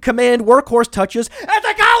couldn't command workhorse touches at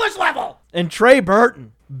the college level. And Trey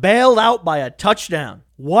Burton, bailed out by a touchdown.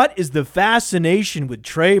 What is the fascination with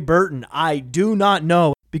Trey Burton? I do not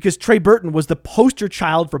know, because Trey Burton was the poster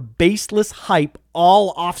child for baseless hype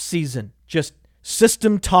all offseason. Just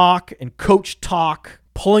system talk and coach talk,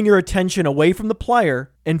 pulling your attention away from the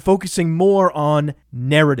player and focusing more on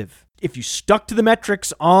narrative. If you stuck to the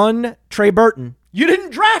metrics on Trey Burton, you didn't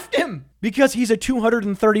draft him because he's a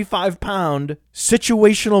 235-pound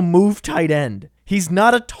situational move tight end. He's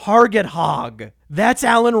not a target hog. That's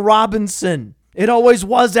Allen Robinson. It always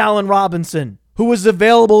was Allen Robinson, who was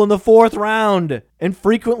available in the 4th round and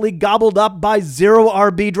frequently gobbled up by 0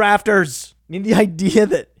 RB drafters. I mean, the idea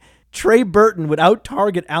that Trey Burton would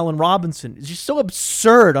out-target Allen Robinson is just so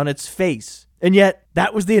absurd on its face. And yet,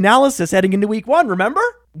 that was the analysis heading into week 1, remember?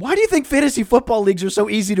 Why do you think fantasy football leagues are so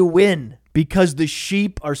easy to win? Because the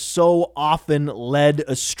sheep are so often led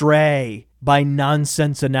astray by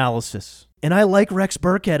nonsense analysis. And I like Rex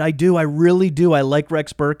Burkhead. I do. I really do. I like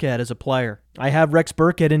Rex Burkhead as a player. I have Rex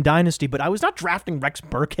Burkhead in Dynasty, but I was not drafting Rex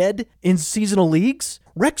Burkhead in seasonal leagues.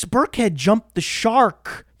 Rex Burkhead jumped the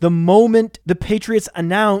shark the moment the Patriots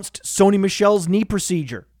announced Sony Michel's knee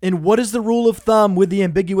procedure. And what is the rule of thumb with the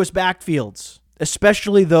ambiguous backfields?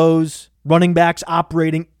 Especially those running backs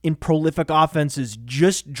operating in prolific offenses.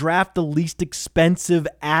 Just draft the least expensive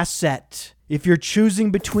asset. If you're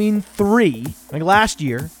choosing between 3, like last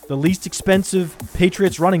year, the least expensive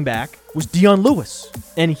Patriots running back was Dion Lewis,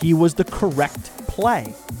 and he was the correct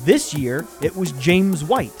play. This year, it was James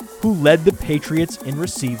White, who led the Patriots in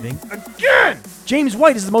receiving again. James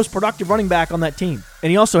White is the most productive running back on that team,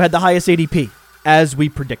 and he also had the highest ADP, as we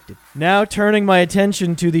predicted. Now turning my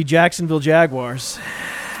attention to the Jacksonville Jaguars.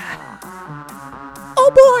 Oh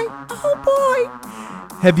boy! Oh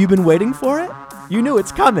boy! Have you been waiting for it? You knew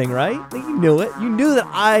it's coming, right? You knew it. You knew that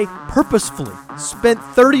I purposefully spent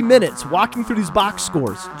 30 minutes walking through these box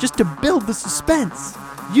scores just to build the suspense.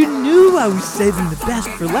 You knew I was saving the best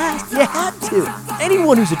for last. You had to.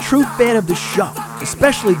 Anyone who's a true fan of the show,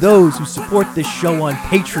 especially those who support this show on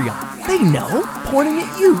Patreon, they know. Pointing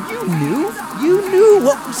at you, you knew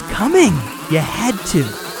what was coming. You had to.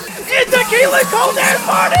 It's a Keelan Cole Dance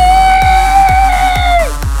Party!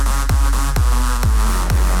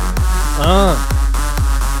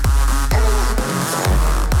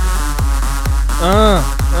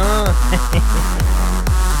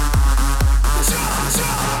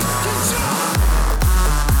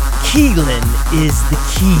 Keelan is the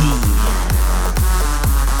key.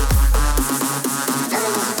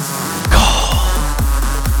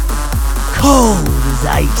 Cold as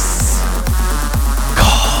ice.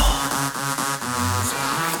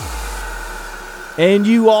 And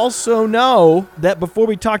you also know that before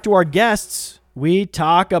we talk to our guests, we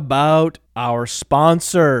talk about our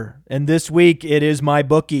sponsor. And this week, it is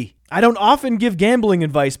MyBookie. I don't often give gambling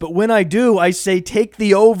advice, but when I do, I say take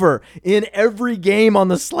the over in every game on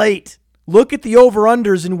the slate. Look at the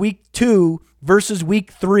over-unders in week 2 versus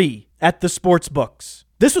week 3 at the sports books.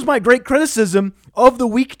 This was my great criticism of the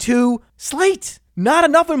week 2 slate. Not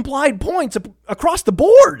enough implied points across the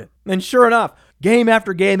board. And sure enough, game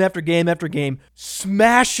after game after game after game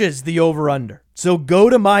smashes the over-under. So go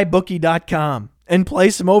to mybookie.com and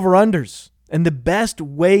play some over-unders. And the best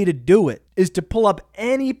way to do it is to pull up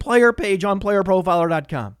any player page on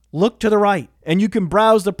playerprofiler.com. Look to the right, and you can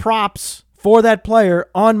browse the props for that player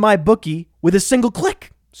on MyBookie with a single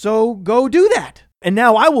click. So go do that. And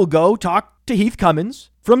now I will go talk to Heath Cummings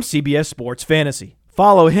from CBS Sports Fantasy.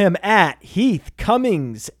 Follow him at Heath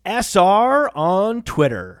Cummings SR on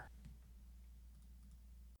Twitter.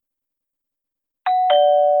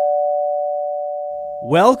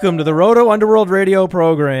 Welcome to the Roto Underworld radio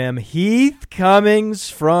program. Heath Cummings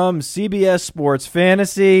from CBS Sports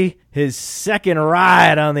Fantasy. His second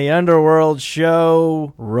ride on the Underworld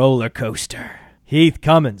show, roller coaster. Heath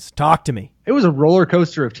Cummings, talk to me. It was a roller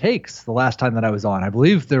coaster of takes the last time that I was on. I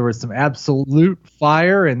believe there was some absolute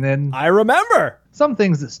fire, and then I remember some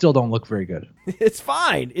things that still don't look very good. It's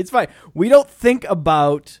fine. It's fine. We don't think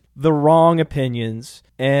about the wrong opinions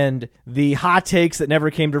and the hot takes that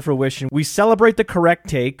never came to fruition. We celebrate the correct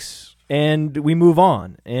takes and we move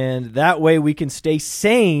on. And that way we can stay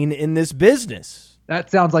sane in this business.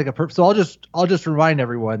 That sounds like so I'll just remind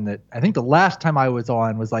everyone that I think the last time I was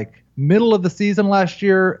on was like middle of the season last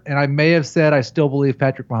year, and I may have said I still believe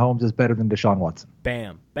Patrick Mahomes is better than Deshaun Watson.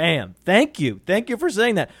 Bam. Bam. Thank you. Thank you for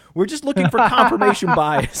saying that. We're just looking for confirmation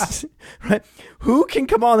bias. Right? Who can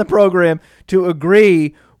come on the program to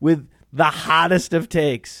agree with the hottest of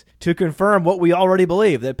takes to confirm what we already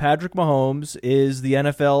believe, that Patrick Mahomes is the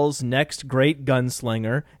NFL's next great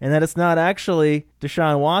gunslinger and that it's not actually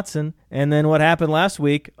Deshaun Watson? And then what happened last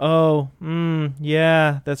week?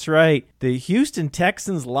 Yeah, that's right. The Houston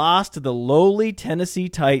Texans lost to the lowly Tennessee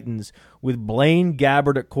Titans with Blaine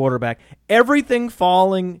Gabbert at quarterback. Everything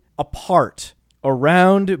falling apart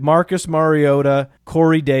around Marcus Mariota,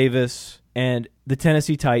 Corey Davis, and the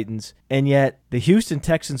Tennessee Titans, and yet the Houston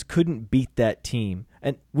Texans couldn't beat that team.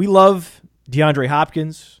 And we love DeAndre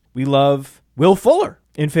Hopkins. We love Will Fuller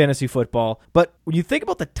in fantasy football. But when you think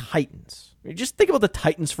about the Titans, just think about the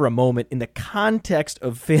Titans for a moment in the context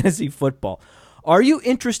of fantasy football. Are you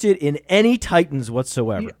interested in any Titans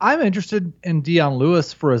whatsoever? I'm interested in Dion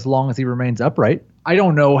Lewis for as long as he remains upright. I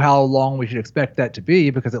don't know how long we should expect that to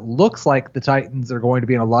be because it looks like the Titans are going to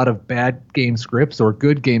be in a lot of bad game scripts or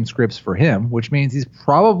good game scripts for him, which means he's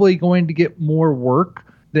probably going to get more work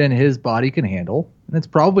than his body can handle. And it's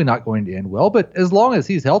probably not going to end well. But as long as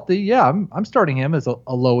he's healthy, yeah, I'm starting him as a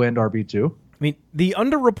low-end RB2. I mean, the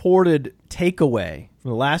underreported takeaway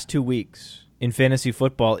from the last 2 weeks in fantasy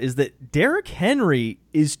football is that Derrick Henry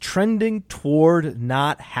is trending toward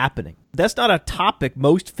not happening. That's not a topic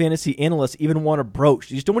most fantasy analysts even want to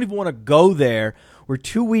broach. You just don't even want to go there. We're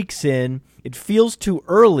 2 weeks in. It feels too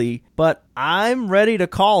early, but I'm ready to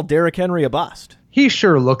call Derrick Henry a bust. He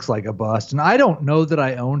sure looks like a bust, and I don't know that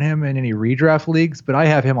I own him in any redraft leagues, but I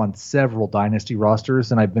have him on several dynasty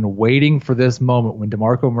rosters, and I've been waiting for this moment when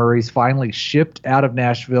DeMarco Murray's finally shipped out of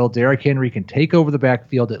Nashville. Derrick Henry can take over the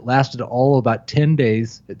backfield. It lasted all about 10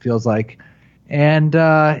 days, it feels like. And,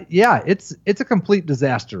 it's a complete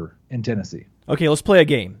disaster in Tennessee. Okay, let's play a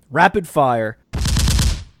game. Rapid fire.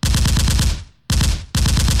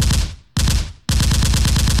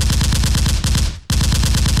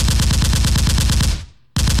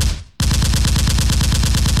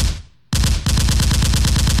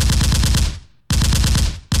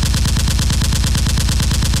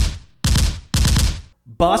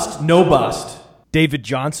 Bust, no bust. David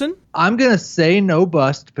Johnson? I'm going to say no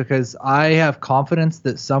bust because I have confidence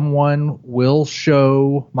that someone will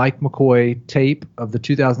show Mike McCoy tape of the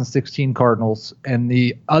 2016 Cardinals and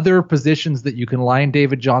the other positions that you can line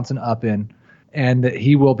David Johnson up in, and that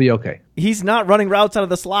he will be okay. He's not running routes out of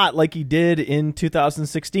the slot like he did in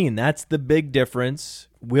 2016. That's the big difference.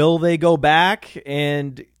 Will they go back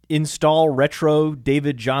and install retro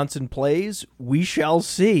David Johnson plays? We shall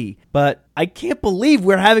see. But I can't believe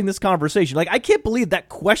we're having this conversation. Like, I can't believe that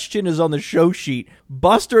question is on the show sheet.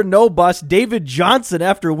 Bust or no bust, David Johnson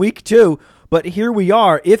after week 2. But here we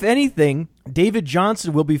are. If anything, David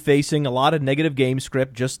Johnson will be facing a lot of negative game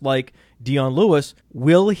script, just like Dion Lewis.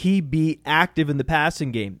 Will he be active in the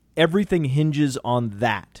passing game? Everything hinges on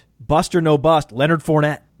that. Bust or no bust, Leonard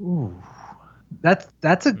Fournette. Ooh.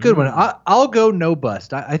 That's a good one. I'll go no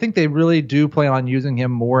bust. I think they really do plan on using him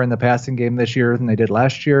more in the passing game this year than they did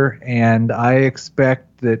last year, and I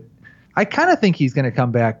expect that. I kind of think he's going to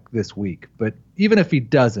come back this week, but even if he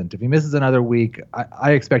doesn't, if he misses another week,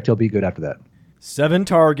 I expect he'll be good after that. 7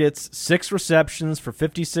 targets, 6 receptions for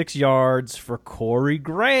 56 yards for Corey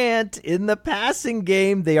Grant in the passing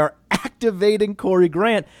game. They are activating Corey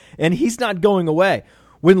Grant, and he's not going away.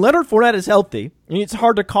 When Leonard Fournette is healthy, and it's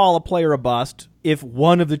hard to call a player a bust if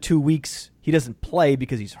one of the 2 weeks he doesn't play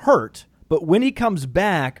because he's hurt. But when he comes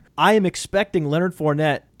back, I am expecting Leonard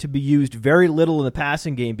Fournette to be used very little in the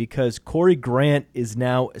passing game because Corey Grant is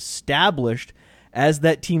now established as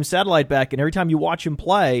that team satellite back. And every time you watch him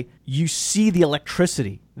play, you see the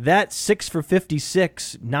electricity. That 6 for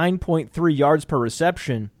 56, 9.3 yards per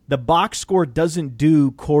reception, the box score doesn't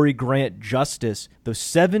do Corey Grant justice. Those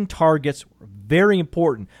 7 targets were very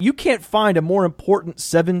important. You can't find a more important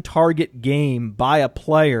 7-target game by a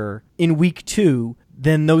player in week 2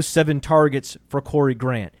 than those 7 targets for Corey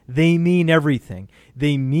Grant. They mean everything.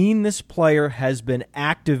 They mean this player has been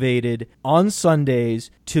activated on Sundays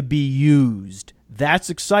to be used. That's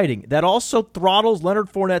exciting. That also throttles Leonard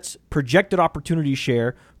Fournette's projected opportunity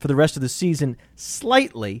share for the rest of the season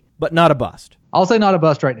slightly, but not a bust. I'll say not a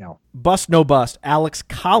bust right now. Bust, no bust. Alex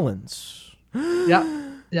Collins. Yeah.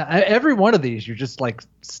 Every one of these, you're just like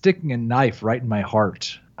sticking a knife right in my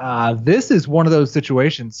heart. This is one of those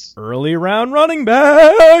situations. Early round running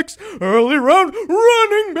backs. Early round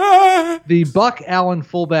running back. The Buck Allen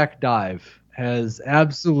fullback dive has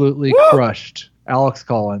absolutely crushed Alex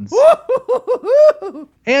Collins.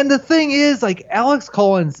 And the thing is, like, Alex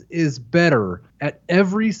Collins is better at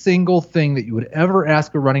every single thing that you would ever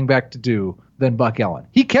ask a running back to do than Buck Allen.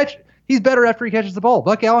 He's better after he catches the ball.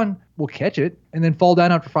 Buck Allen will catch it and then fall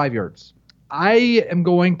down after 5 yards. I am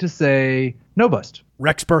going to say no bust.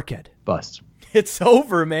 Rex Burkhead. Bust. It's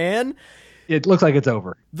over, man. It looks like it's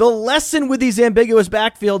over. The lesson with these ambiguous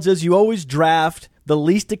backfields is you always draft the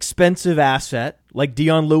least expensive asset, like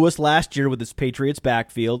Dion Lewis last year with his Patriots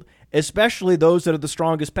backfield, especially those that are the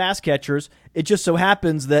strongest pass catchers. It just so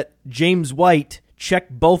happens that James White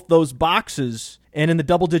checked both those boxes, and in the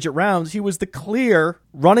double-digit rounds, he was the clear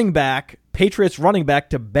running back, Patriots running back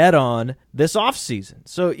to bet on this offseason.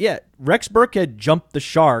 So, yeah, Rex Burkhead jumped the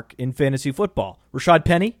shark in fantasy football. Rashad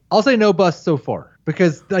Penny? I'll say no bust so far.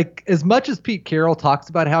 Because, like, as much as Pete Carroll talks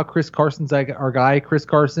about how Chris Carson's our guy, Chris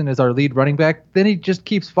Carson is our lead running back, then he just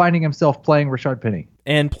keeps finding himself playing Rashad Penny.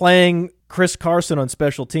 And playing Chris Carson on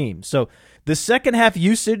special teams. So the second half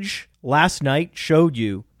usage last night showed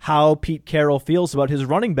you how Pete Carroll feels about his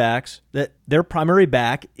running backs, that their primary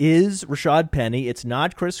back is Rashad Penny. It's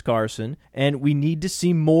not Chris Carson. And we need to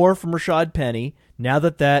see more from Rashad Penny now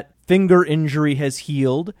that that finger injury has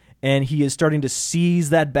healed and he is starting to seize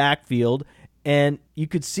that backfield. And you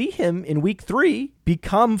could see him in week 3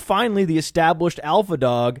 become finally the established alpha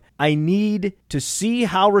dog. I need to see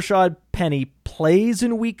how Rashad Penny plays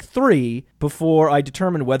in week 3 before I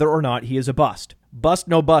determine whether or not he is a bust. Bust,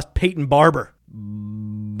 no bust. Peyton Barber.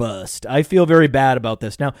 Bust. I feel very bad about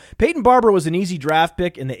this. Now, Peyton Barber was an easy draft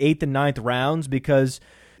pick in the 8th and 9th rounds because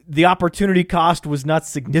the opportunity cost was not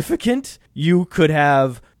significant. You could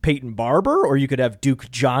have Peyton Barber, or you could have Duke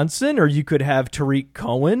Johnson, or you could have Tariq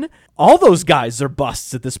Cohen. All those guys are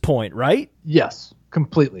busts at this point, right? Yes,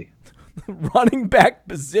 completely. Running back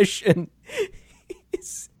position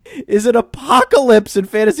is an apocalypse in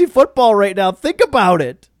fantasy football right now. Think about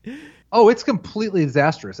it. Oh, it's completely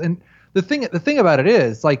disastrous. And the thing about it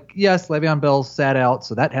is, like, yes, Le'Veon Bell's sat out,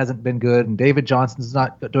 so that hasn't been good, and David Johnson's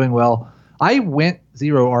not doing well. I went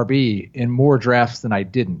 0 RB in more drafts than I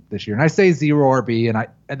didn't this year. And I say 0 RB,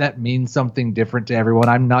 and that means something different to everyone.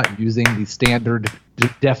 I'm not using the standard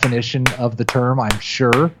definition of the term, I'm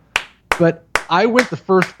sure. But I went the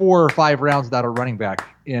first 4 or 5 rounds without a running back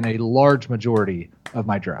in a large majority of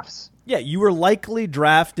my drafts. Yeah, you were likely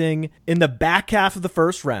drafting in the back half of the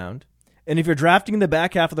first round. And if you're drafting in the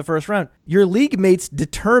back half of the first round, your league mates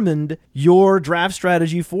determined your draft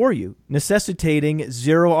strategy for you, necessitating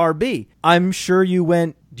 0 RB. I'm sure you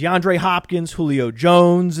went DeAndre Hopkins, Julio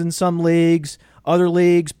Jones in some leagues, other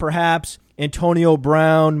leagues perhaps, Antonio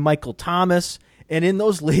Brown, Michael Thomas. And in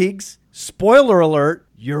those leagues, spoiler alert,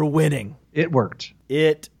 you're winning. It worked.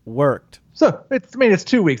 It worked. So, it's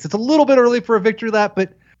 2 weeks. It's a little bit early for a victory lap,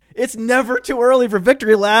 but it's never too early for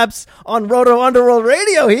victory laps on Roto Underworld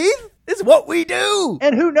Radio, Heath. It's what we do.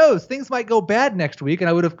 And who knows? Things might go bad next week, and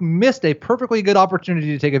I would have missed a perfectly good opportunity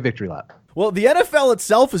to take a victory lap. Well, the NFL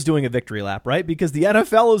itself is doing a victory lap, right? Because the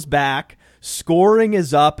NFL is back, scoring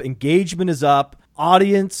is up, engagement is up,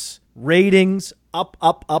 audience, ratings,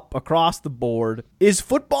 up across the board. Is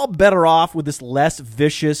football better off with this less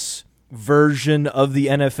vicious version of the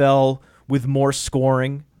NFL with more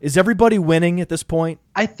scoring? Is everybody winning at this point?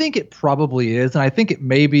 I think it probably is, and I think it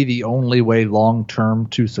may be the only way long-term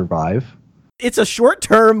to survive. It's a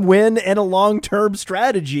short-term win and a long-term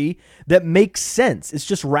strategy that makes sense. It's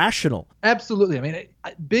just rational. Absolutely. I mean,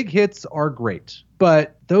 big hits are great,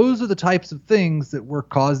 but those are the types of things that were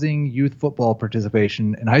causing youth football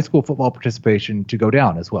participation and high school football participation to go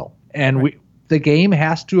down as well. And right. The game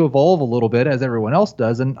has to evolve a little bit as everyone else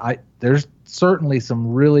does. And there's certainly some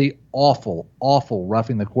really awful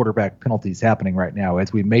roughing the quarterback penalties happening right now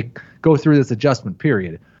as we go through this adjustment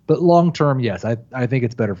period. But long term, yes, I think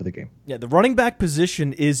it's better for the game. Yeah, the running back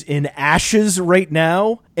position is in ashes right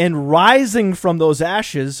now. And rising from those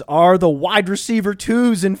ashes are the wide receiver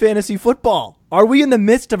 2s in fantasy football. Are we in the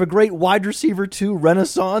midst of a great wide receiver 2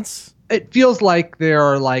 renaissance? It feels like there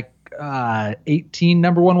are 18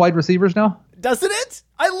 number 1 wide receivers now. Doesn't it?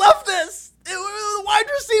 I love this. The wide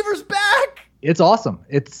receiver's back. It's awesome.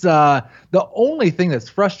 It's the only thing that's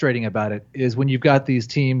frustrating about it is when you've got these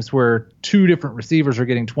teams where two different receivers are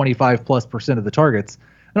getting 25+% of the targets.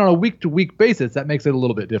 And on a week-to-week basis, that makes it a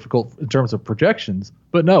little bit difficult in terms of projections.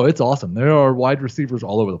 But no, it's awesome. There are wide receivers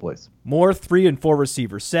all over the place. More 3 and 4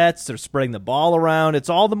 receiver sets. They're spreading the ball around. It's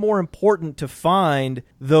all the more important to find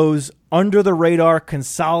those under-the-radar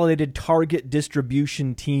consolidated target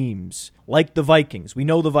distribution teams, like the Vikings. We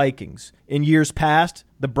know the Vikings. In years past,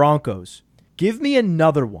 the Broncos. Give me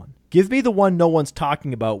another one. Give me the one no one's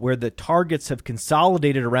talking about where the targets have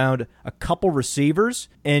consolidated around a couple receivers,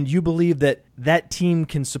 and you believe that that team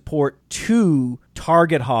can support 2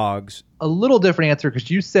 target hogs. A little different answer because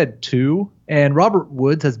you said 2, and Robert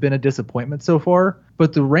Woods has been a disappointment so far.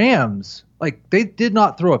 But the Rams, they did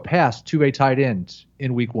not throw a pass to a tight end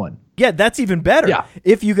in week 1. Yeah, that's even better. Yeah.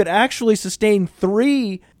 If you could actually sustain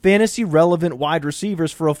 3 fantasy-relevant wide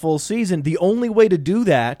receivers for a full season, the only way to do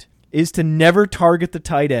that is to never target the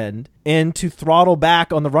tight end and to throttle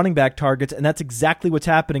back on the running back targets, and that's exactly what's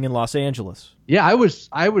happening in Los Angeles. Yeah, I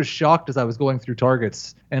was shocked as I was going through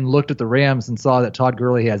targets and looked at the Rams and saw that Todd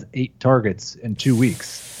Gurley has 8 targets in 2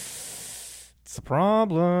 weeks. It's a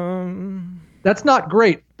problem. That's not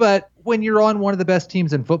great, but when you're on one of the best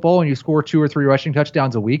teams in football and you score 2 or 3 rushing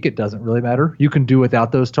touchdowns a week, it doesn't really matter. You can do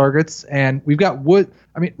without those targets, and we've got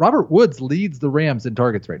Robert Woods leads the Rams in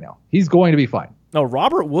targets right now. He's going to be fine. No,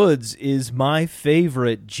 Robert Woods is my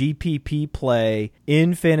favorite GPP play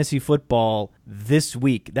in fantasy football this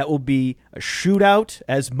week. That will be a shootout,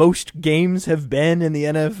 as most games have been in the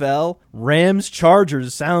NFL.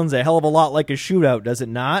 Rams-Chargers sounds a hell of a lot like a shootout, does it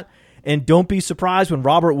not? And don't be surprised when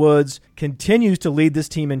Robert Woods continues to lead this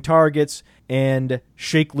team in targets and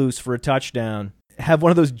shake loose for a touchdown. Have one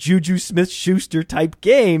of those Juju Smith-Schuster type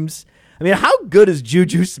games. I mean, how good is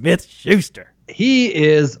Juju Smith-Schuster? He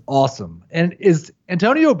is awesome. And is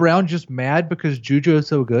Antonio Brown just mad because Juju is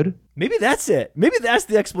so good? Maybe that's it. Maybe that's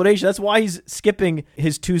the explanation. That's why he's skipping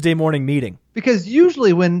his Tuesday morning meeting. Because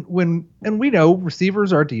usually when and we know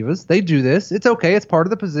receivers are divas, they do this. It's okay. It's part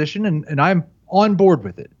of the position, and I'm on board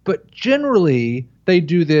with it. But generally, they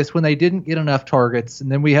do this when they didn't get enough targets, and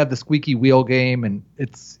then we have the squeaky wheel game, and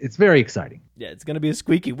it's very exciting. Yeah, it's going to be a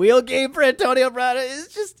squeaky wheel game for Antonio Brown.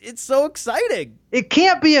 It's so exciting. It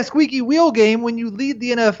can't be a squeaky wheel game when you lead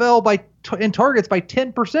the NFL in targets by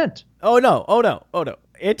 10%. Oh, no.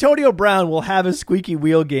 Antonio Brown will have a squeaky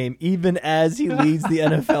wheel game even as he leads the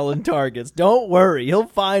NFL in targets. Don't worry. He'll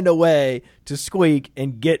find a way to squeak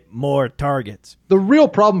and get more targets. The real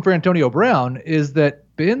problem for Antonio Brown is that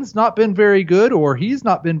Ben's not been very good, or he's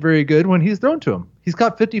not been very good when he's thrown to him. He's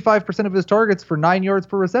got 55% of his targets for 9 yards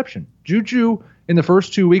per reception. Juju, in the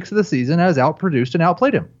first 2 weeks of the season, has outproduced and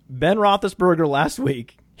outplayed him. Ben Roethlisberger last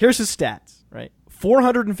week, here's his stats, right?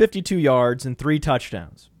 452 yards and 3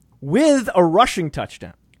 touchdowns with a rushing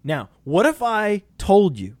touchdown. Now, what if I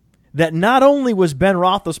told you that not only was Ben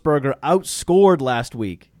Roethlisberger outscored last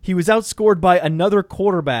week, he was outscored by another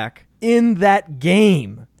quarterback in that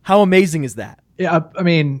game? How amazing is that? Yeah, I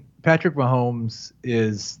mean, Patrick Mahomes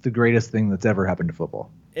is the greatest thing that's ever happened to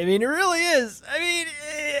football. I mean, it really is. I mean,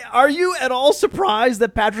 are you at all surprised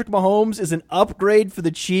that Patrick Mahomes is an upgrade for the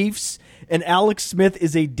Chiefs and Alex Smith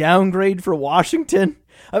is a downgrade for Washington?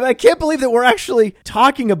 I mean, I can't believe that we're actually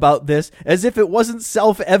talking about this as if it wasn't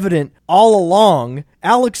self-evident all along.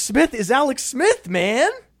 Alex Smith is Alex Smith, man.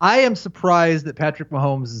 I am surprised that Patrick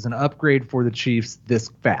Mahomes is an upgrade for the Chiefs this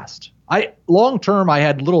fast. Long term, I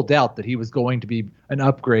had little doubt that he was going to be an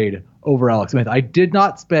upgrade over Alex Smith. I did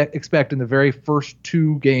not expect in the very first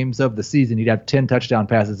 2 games of the season he'd have 10 touchdown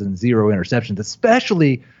passes and 0 interceptions,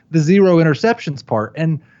 especially the 0 interceptions part.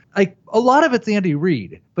 And a lot of it's Andy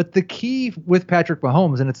Reid, but the key with Patrick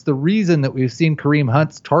Mahomes, and it's the reason that we've seen Kareem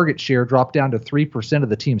Hunt's target share drop down to 3% of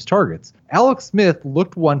the team's targets. Alex Smith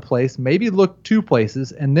looked one place, maybe looked 2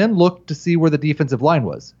 places, and then looked to see where the defensive line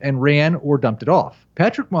was and ran or dumped it off.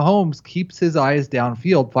 Patrick Mahomes keeps his eyes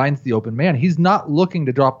downfield, finds the open man. He's not looking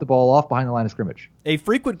to drop the ball off behind the line of scrimmage. A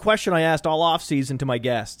frequent question I asked all offseason to my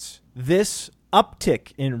guests, this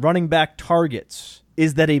uptick in running back targets,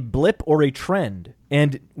 is that a blip or a trend?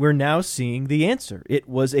 And we're now seeing the answer. It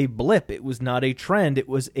was a blip. It was not a trend. It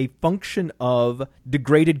was a function of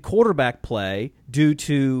degraded quarterback play due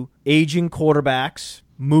to aging quarterbacks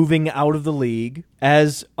moving out of the league.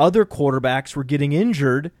 as other quarterbacks were getting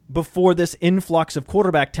injured before this influx of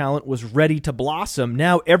quarterback talent was ready to blossom.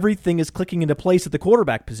 Now everything is clicking into place at the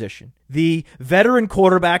quarterback position. The veteran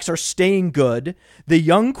quarterbacks are staying good. The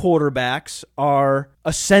young quarterbacks are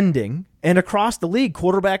ascending. And across the league,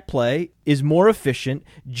 quarterback play is more efficient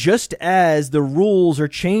just as the rules are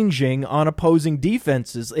changing on opposing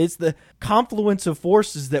defenses. It's the confluence of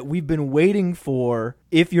forces that we've been waiting for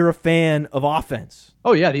if you're a fan of offense.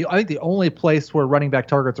 Oh, yeah. I think the only place where running back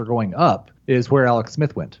targets are going up is where Alex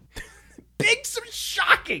Smith went.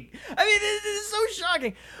 Shocking. I mean, this is so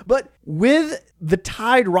shocking. But with the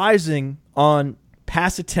tide rising on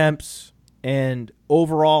pass attempts and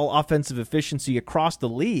overall offensive efficiency across the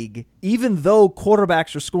league, even though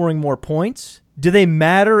quarterbacks are scoring more points, do they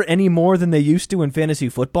matter any more than they used to in fantasy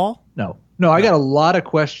football? No. I got a lot of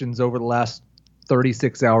questions over the last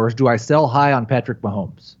 36 hours. Do I sell high on Patrick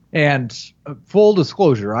Mahomes? And full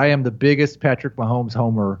disclosure, I am the biggest Patrick Mahomes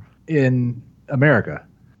homer in America.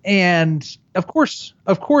 And of course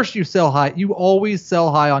you sell high. You always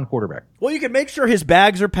sell high on quarterback. Well, you can make sure his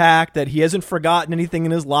bags are packed, that he hasn't forgotten anything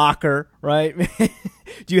in his locker, right?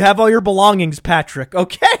 Do you have all your belongings, Patrick?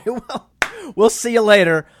 Okay, well, we'll see you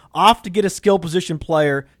later. Off to get a skill position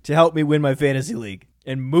player to help me win my fantasy league.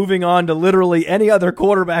 And moving on to literally any other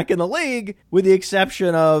quarterback in the league, with the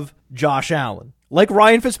exception of Josh Allen. Like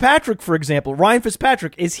Ryan Fitzpatrick, for example. Ryan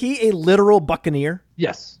Fitzpatrick, is he a literal Buccaneer?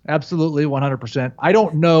 Yes, absolutely, 100%. I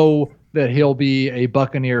don't know that he'll be a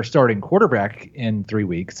Buccaneer starting quarterback in 3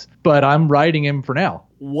 weeks, but I'm riding him for now.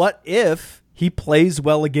 What if he plays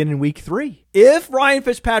well again in week 3? If Ryan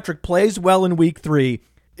Fitzpatrick plays well in week 3,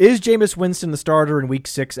 is Jameis Winston the starter in week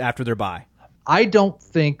 6 after their bye? I don't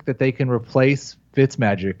think that they can replace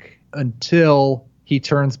Fitzmagic until he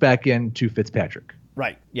turns back into Fitzpatrick.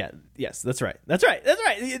 Right. Yeah. Yes, that's right. That's right.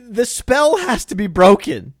 The spell has to be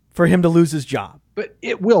broken for him to lose his job. But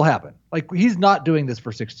it will happen. Like, he's not doing this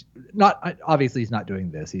for obviously he's not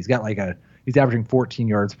doing this. He's got he's averaging 14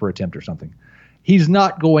 yards per attempt or something. He's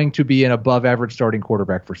not going to be an above average starting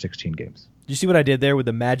quarterback for 16 games. Do you see what I did there with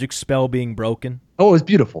the magic spell being broken? Oh, it was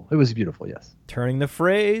beautiful. It was beautiful. Yes. Turning the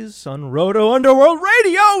phrase on Roto Underworld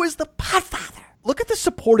Radio is the Podfather. Look at the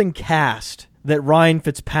supporting cast that Ryan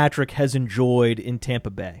Fitzpatrick has enjoyed in Tampa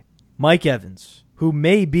Bay. Mike Evans, who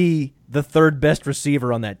may be the third best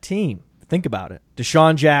receiver on that team. Think about it.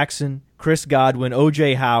 Deshaun Jackson, Chris Godwin,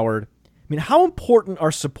 O.J. Howard. I mean, how important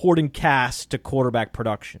are supporting casts to quarterback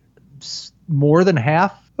production? More than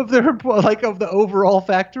half of their of the overall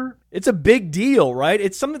factor. It's a big deal, right?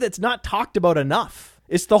 It's something that's not talked about enough.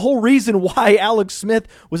 It's the whole reason why Alex Smith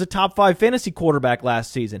was a top 5 fantasy quarterback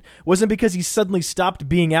last season. It wasn't because he suddenly stopped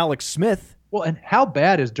being Alex Smith. Well, and how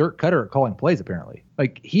bad is Dirk Cutter at calling plays, apparently?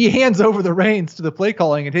 Like, he hands over the reins to the play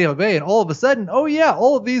calling in Tampa Bay, and all of a sudden, oh yeah,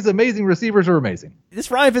 all of these amazing receivers are amazing.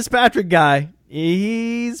 This Ryan Fitzpatrick guy,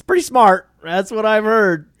 he's pretty smart. That's what I've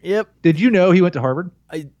heard. Yep. Did you know he went to Harvard?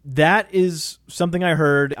 That is something I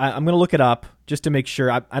heard. I'm going to look it up just to make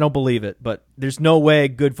sure. I don't believe it, but there's no way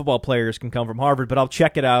good football players can come from Harvard, but I'll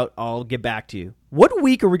check it out. I'll get back to you. What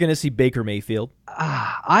week are we going to see Baker Mayfield?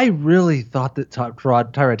 I really thought that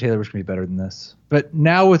Tyrod Taylor was going to be better than this. But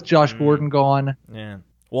now with Josh Gordon gone. Yeah.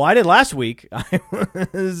 Well, I did last week. I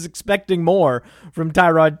was expecting more from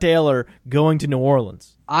Tyrod Taylor going to New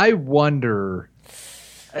Orleans. I wonder.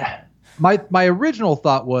 My original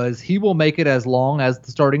thought was he will make it as long as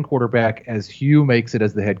the starting quarterback as Hugh makes it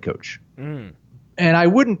as the head coach. And I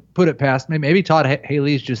wouldn't put it past me. Maybe Todd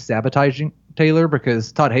Haley is just sabotaging Taylor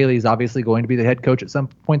because Todd Haley is obviously going to be the head coach at some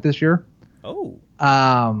point this year. Oh.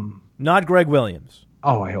 Not Greg Williams.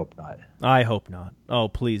 Oh, I hope not. I hope not. Oh,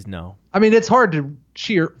 please no. I mean, it's hard to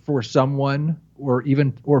cheer for someone or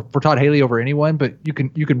for Todd Haley over anyone, but you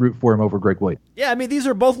can root for him over Greg Williams. Yeah, I mean, these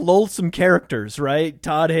are both loathsome characters, right?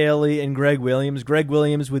 Todd Haley and Greg Williams. Greg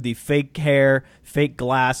Williams with the fake hair, fake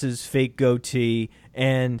glasses, fake goatee,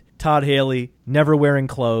 and Todd Haley never wearing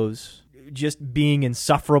clothes, just being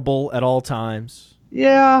insufferable at all times.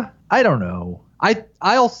 Yeah, I don't know.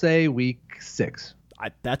 I'll say week 6.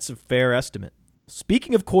 That's a fair estimate.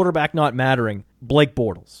 Speaking of quarterback not mattering, Blake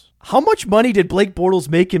Bortles. How much money did Blake Bortles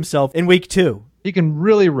make himself in week 2? He can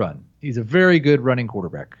really run. He's a very good running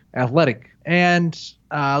quarterback. Athletic. And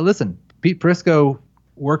listen, Pete Prisco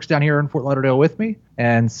works down here in Fort Lauderdale with me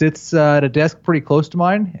and sits at a desk pretty close to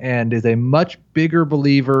mine and is a much bigger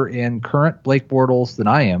believer in current Blake Bortles than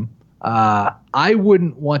I am. I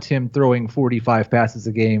wouldn't want him throwing 45 passes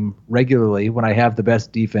a game regularly when I have the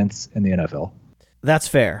best defense in the NFL. That's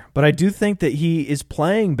fair, but I do think that he is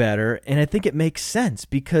playing better, and I think it makes sense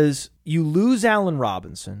because you lose Allen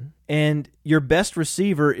Robinson, and your best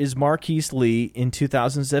receiver is Marquise Lee in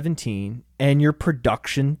 2017, and your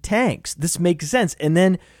production tanks. This makes sense. And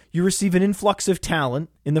then you receive an influx of talent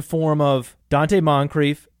in the form of Dante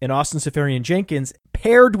Moncrief and Austin Seferian-Jenkins,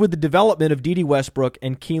 paired with the development of Dede Westbrook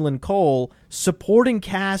and Keelan Cole. Supporting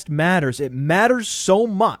cast matters. It matters so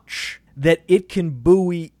much that it can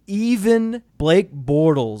buoy even Blake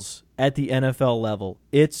Bortles at the NFL level.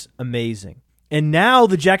 It's amazing. And now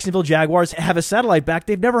the Jacksonville Jaguars have a satellite back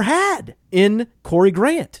they've never had in Corey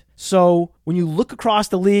Grant. So when you look across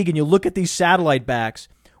the league and you look at these satellite backs,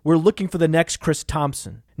 we're looking for the next Chris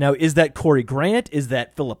Thompson. Now, is that Corey Grant? Is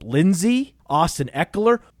that Philip Lindsay? Austin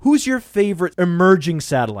Eckler? Who's your favorite emerging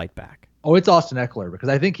satellite back? Oh, it's Austin Eckler, because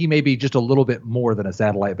I think he may be just a little bit more than a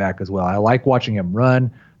satellite back as well. I like watching him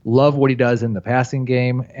run, love what he does in the passing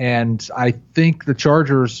game, and I think the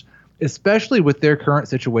Chargers, especially with their current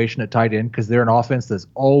situation at tight end, because they're an offense that's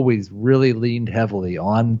always really leaned heavily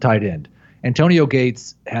on tight end. Antonio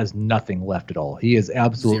Gates has nothing left at all. He is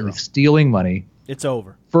absolutely stealing money. It's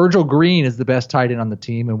over. Virgil Green is the best tight end on the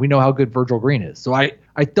team, and we know how good Virgil Green is. So I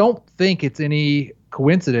don't think it's any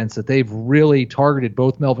coincidence that they've really targeted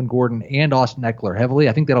both Melvin Gordon and Austin Eckler heavily.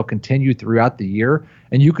 I think that'll continue throughout the year,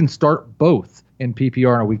 and you can start both in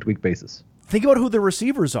PPR on a week-to-week basis. Think about who the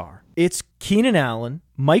receivers are. It's Keenan Allen,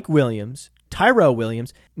 Mike Williams, Tyrell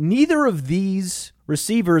Williams. Neither of these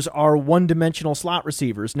receivers are one-dimensional slot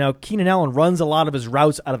receivers. Now, Keenan Allen runs a lot of his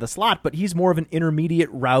routes out of the slot, but he's more of an intermediate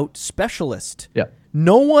route specialist. Yeah.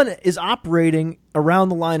 No one is operating around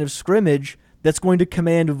the line of scrimmage that's going to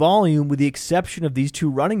command volume with the exception of these two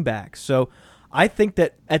running backs. So I think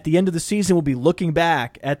that at the end of the season, we'll be looking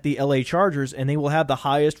back at the LA Chargers, and they will have the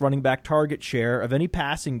highest running back target share of any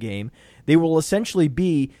passing game. They will essentially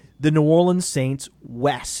be the New Orleans Saints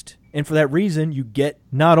West. And for that reason, you get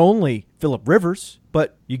not only Phillip Rivers,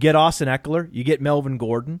 but you get Austin Eckler, you get Melvin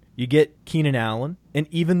Gordon, you get Keenan Allen, and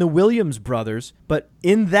even the Williams brothers. But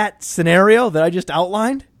in that scenario that I just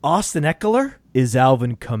outlined, Austin Eckler is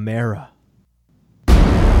Alvin Kamara.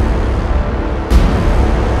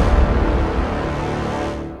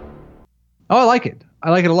 Oh, I like it.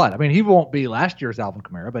 I like it a lot. I mean, he won't be last year's Alvin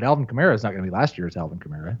Kamara, but Alvin Kamara is not going to be last year's Alvin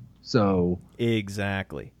Kamara. So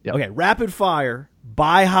exactly. Yep. Okay, rapid fire.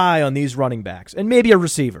 Buy high on these running backs and maybe a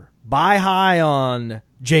receiver. Buy high on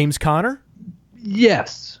James Conner.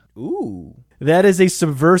 Yes. Ooh, that is a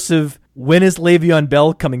subversive. When is Le'Veon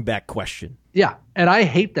Bell coming back question? Yeah, and I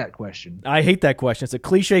hate that question. I hate that question. It's a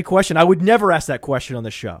cliche question. I would never ask that question on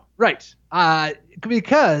the show. Right.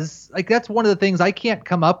 Because that's one of the things, I can't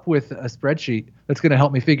come up with a spreadsheet that's going to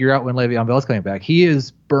help me figure out when Le'Veon Bell's coming back. He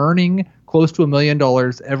is burning close to $1 million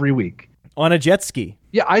every week. On a jet ski.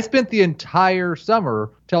 Yeah, I spent the entire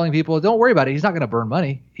summer telling people, don't worry about it. He's not going to burn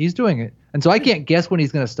money. He's doing it. And so I can't guess when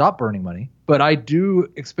he's going to stop burning money. But I do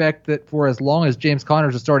expect that for as long as James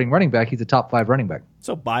Conner's a starting running back, he's a top 5 running back.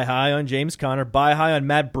 So buy high on James Conner. Buy high on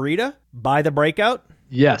Matt Breida. Buy the breakout.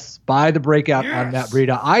 Yes, buy the breakout on Matt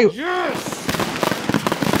Breida. Yes!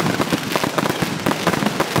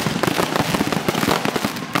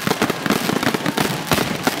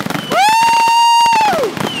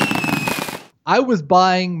 I was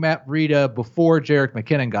buying Matt Breida before Jerick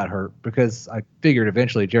McKinnon got hurt because I figured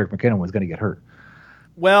eventually Jerick McKinnon was going to get hurt.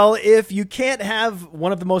 Well, if you can't have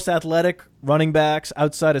one of the most athletic running backs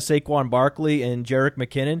outside of Saquon Barkley and Jerick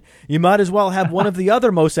McKinnon, you might as well have one of the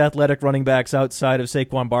other most athletic running backs outside of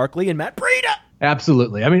Saquon Barkley and Matt Breida.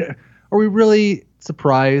 Absolutely. I mean, are we really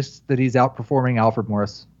surprised that he's outperforming Alfred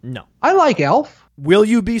Morris? No. I like Alf. Will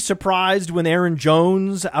you be surprised when Aaron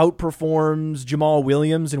Jones outperforms Jamal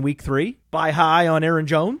Williams in week 3? Buy high on Aaron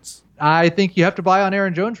Jones? I think you have to buy on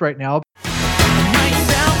Aaron Jones right now. Might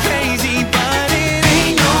sound crazy, but it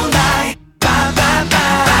ain't no lie. Bye, bye,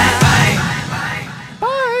 bye. Bye.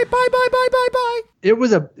 It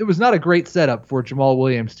was not a great setup for Jamal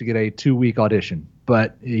Williams to get a 2-week audition,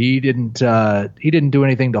 but he didn't do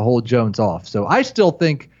anything to hold Jones off. So I still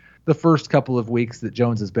think the first couple of weeks that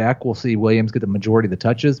Jones is back, we'll see Williams get the majority of the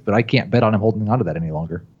touches, but I can't bet on him holding on to that any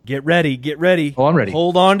longer. Get ready. Oh, I'm ready.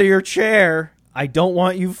 Hold on to your chair. I don't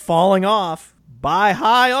want you falling off. Buy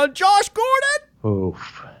high on Josh Gordon.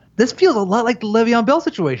 Oof. This feels a lot like the Le'Veon Bell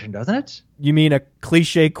situation, doesn't it? You mean a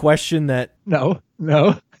cliche question that No.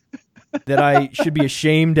 that I should be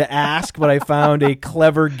ashamed to ask, but I found a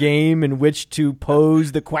clever game in which to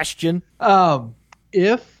pose the question?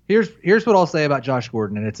 Here's what I'll say about Josh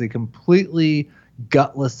Gordon, and it's a completely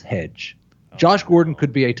gutless hedge. Josh Gordon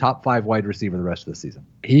could be a top 5 wide receiver the rest of the season.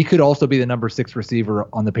 He could also be the number 6 receiver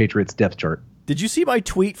on the Patriots depth chart. Did you see my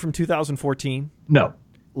tweet from 2014? No.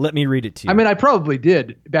 Let me read it to you. I mean, I probably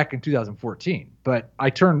did back in 2014, but I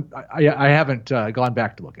haven't gone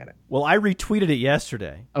back to look at it. Well, I retweeted it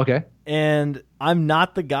yesterday, Okay. and I'm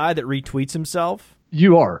not the guy that retweets himself.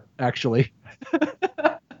 You are, actually.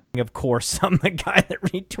 Of course, I'm the guy that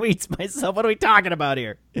retweets myself. What are we talking about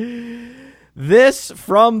here? This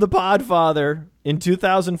from the Podfather in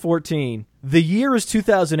 2014. The year is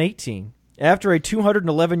 2018. After a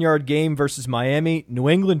 211-yard game versus Miami, New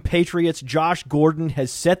England Patriots' Josh Gordon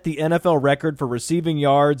has set the NFL record for receiving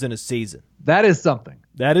yards in a season. That is something.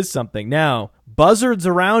 That is something. Now, buzzards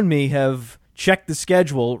around me have checked the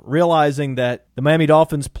schedule, realizing that the Miami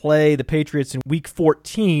Dolphins play the Patriots in Week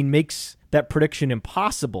 14 makes that prediction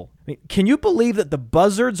impossible. I mean, can you believe that the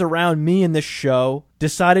buzzards around me in this show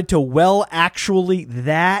decided to actually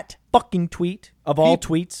that fucking tweet of all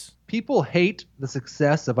tweets? People hate the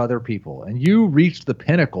success of other people, and you reached the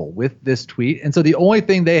pinnacle with this tweet. And so the only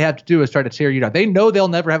thing they have to do is try to tear you down. They know they'll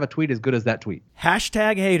never have a tweet as good as that tweet.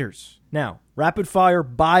 Hashtag haters. Now, rapid fire,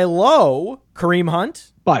 buy low, Kareem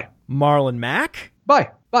Hunt, Bye. Marlon Mack.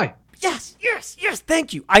 Bye. Yes.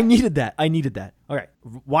 Thank you. I needed that. All right.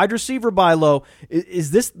 Wide receiver, buy low.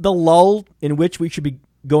 Is this the lull in which we should be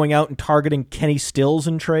going out and targeting Kenny Stills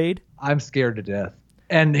in trade? I'm scared to death.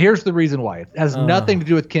 And here's the reason why. It has nothing to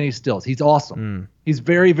do with Kenny Stills. He's awesome. He's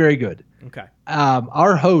very, very good. Okay.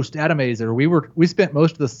 Our host, Adam Azer, we spent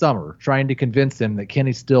most of the summer trying to convince him that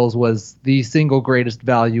Kenny Stills was the single greatest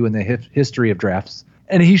value in the history of drafts.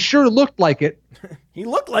 And he sure looked like it. He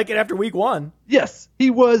looked like it after week 1. Yes, he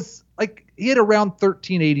was. He had around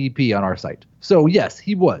 13 ADP on our site. So, yes,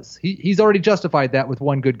 he was. He's already justified that with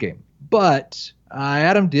one good game. But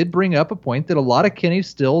Adam did bring up a point that a lot of Kenny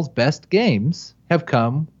Stills' best games have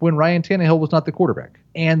come when Ryan Tannehill was not the quarterback.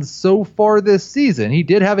 And so far this season, he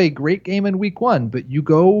did have a great game in week 1, but you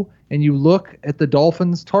go and you look at the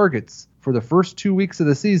Dolphins' targets for the first 2 weeks of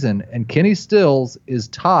the season, and Kenny Stills is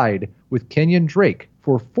tied with Kenyon Drake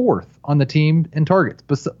for 4th on the team in targets,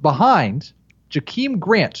 behind Jakeem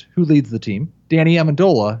Grant, who leads the team, Danny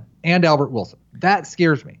Amendola, and Albert Wilson. That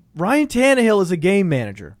scares me. Ryan Tannehill is a game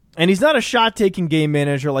manager, and he's not a shot-taking game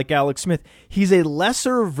manager like Alex Smith. He's a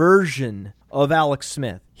lesser version of Alex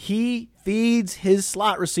Smith. He feeds his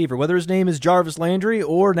slot receiver, whether his name is Jarvis Landry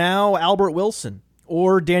or now Albert Wilson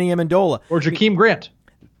or Danny Amendola. Or Jakeem Grant.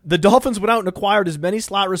 The Dolphins went out and acquired as many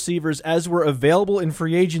slot receivers as were available in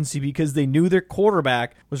free agency because they knew their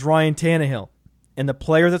quarterback was Ryan Tannehill. And the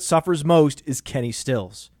player that suffers most is Kenny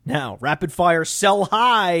Stills. Now, rapid fire, sell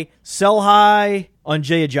high on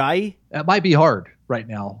Jay Ajayi. That might be hard right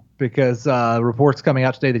now because reports coming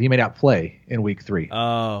out today that he may not play in week 3.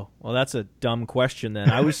 Oh, well, that's a dumb question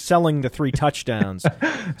then. I was selling the 3 touchdowns.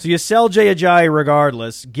 So you sell Jay Ajayi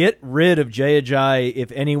regardless. Get rid of Jay Ajayi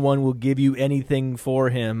if anyone will give you anything for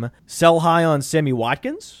him. Sell high on Sammy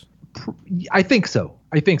Watkins? I think so.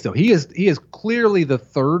 He is clearly the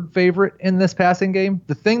 3rd favorite in this passing game.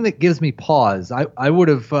 The thing that gives me pause, I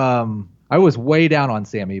was way down on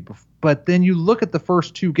Sammy, but then you look at the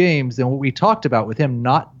first 2 games and what we talked about with him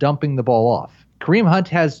not dumping the ball off. Kareem Hunt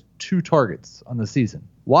has 2 targets on the season.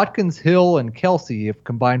 Watkins, Hill, and Kelsey have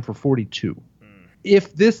combined for 42.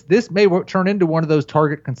 If this may turn into one of those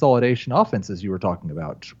target consolidation offenses you were talking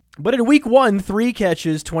about. But in week 1, 3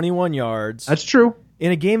 catches, 21 yards. That's true.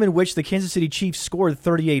 In a game in which the Kansas City Chiefs scored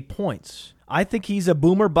 38 points. I think he's a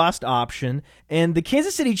boomer bust option, and the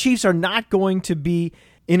Kansas City Chiefs are not going to be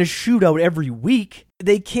in a shootout every week.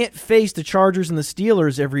 They can't face the Chargers and the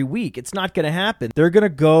Steelers every week. It's not going to happen. They're going to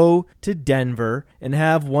go to Denver and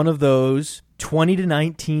have one of those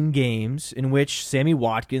 20-19 games in which Sammy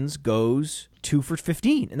Watkins goes 2 for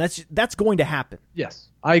 15, and that's going to happen. Yes,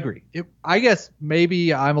 I agree. I guess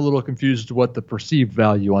maybe I'm a little confused what the perceived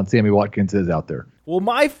value on Sammy Watkins is out there. Well,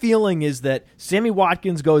 my feeling is that Sammy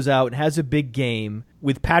Watkins goes out and has a big game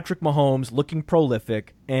with Patrick Mahomes looking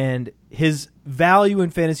prolific, and his value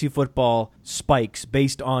in fantasy football spikes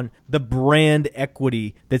based on the brand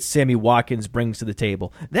equity that Sammy Watkins brings to the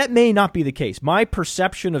table. That may not be the case. My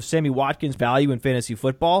perception of Sammy Watkins' value in fantasy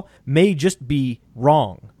football may just be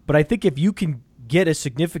wrong. But I think if you can get a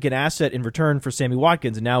significant asset in return for Sammy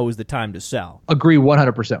Watkins, now is the time to sell. Agree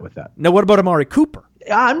 100% with that. Now, what about Amari Cooper?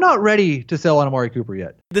 I'm not ready to sell on Amari Cooper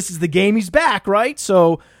yet. This is the game he's back, right?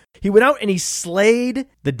 So he went out and he slayed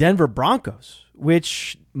the Denver Broncos,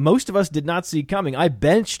 which most of us did not see coming. I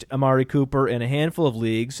benched Amari Cooper in a handful of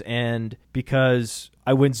leagues, and because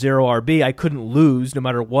I went 0 RB, I couldn't lose no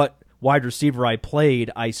matter what wide receiver I played.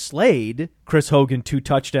 I slayed Chris Hogan 2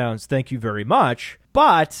 touchdowns. Thank you very much.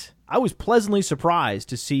 But I was pleasantly surprised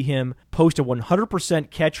to see him post a 100%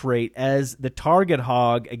 catch rate as the target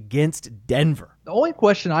hog against Denver. The only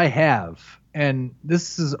question I have and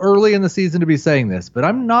this is early in the season to be saying this, but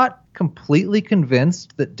I'm not completely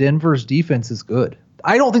convinced that Denver's defense is good.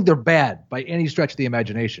 I don't think they're bad by any stretch of the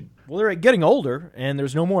imagination. Well, they're getting older, and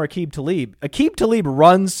there's no more Aqib Talib. Aqib Talib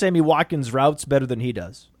runs Sammy Watkins' routes better than he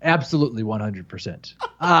does. Absolutely 100%.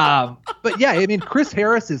 But yeah, I mean, Chris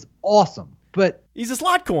Harris is awesome, but He's a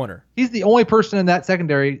slot corner. he's the only person in that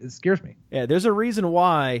secondary that scares me. Yeah, there's a reason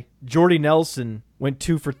why Jordy Nelson went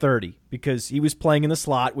 2 for 30, because he was playing in the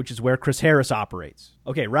slot, which is where Chris Harris operates.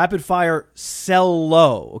 Okay, rapid fire, sell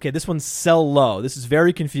low. Okay, this one's sell low. This is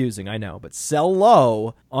very confusing, I know, but sell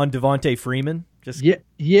low on Devontae Freeman. Just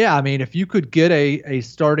Yeah. I mean, if you could get a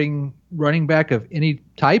starting running back of any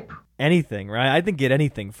type, anything, right? I think get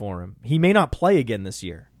anything for him. He may not play again this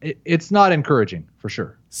year. it's not encouraging for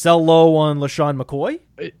sure. Sell low on LaShawn McCoy,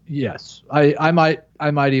 Yes, I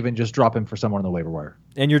might even just drop him for someone on the waiver wire.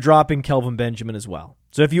 and you're dropping Kelvin Benjamin as well.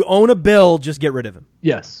 So if you own a Bill, just get rid of him.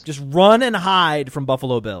 Yes. Just run and hide from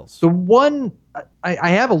Buffalo Bills. The one I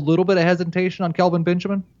have a little bit of hesitation on Kelvin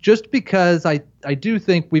Benjamin, just because I do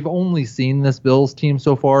think we've only seen this Bills team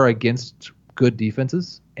so far against good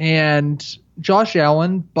defenses. And Josh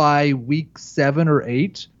Allen by week 7 or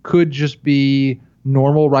 8 could just be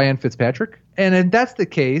normal Ryan Fitzpatrick. And if that's the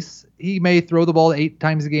case, he may throw the ball 8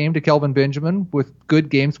 times a game to Kelvin Benjamin with good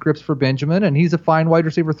game scripts for Benjamin, and he's a fine wide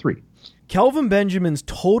receiver 3. Kelvin Benjamin's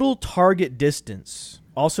total target distance,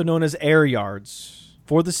 also known as air yards,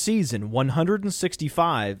 for the season,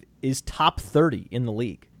 165, is top 30 in the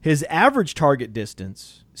league. His average target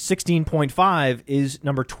distance, 16.5, is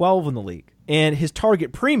number 12 in the league. And his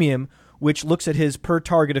target premium, which looks at his per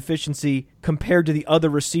target efficiency compared to the other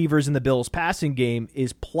receivers in the Bills passing game,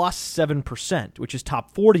 is plus 7%, which is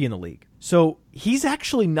top 40 in the league. So he's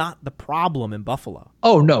actually not the problem in Buffalo.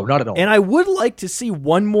 Oh, no, not at all. And I would like to see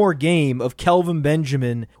one more game of Kelvin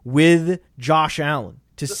Benjamin with Josh Allen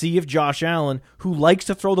to see if Josh Allen, who likes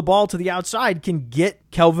to throw the ball to the outside, can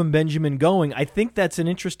get Kelvin Benjamin going. I think that's an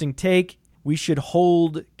interesting take. We should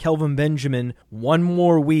hold Kelvin Benjamin one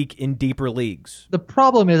more week in deeper leagues. The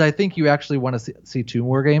problem is I think you actually want to see 2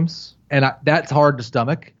 more games, and that's hard to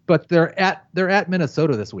stomach. But they're at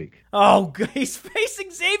Minnesota this week. Oh, he's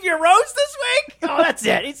facing Xavier Rhodes this week? Oh, that's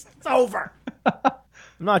it. It's over. I'm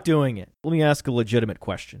not doing it. Let me ask a legitimate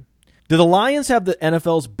question. Do the Lions have the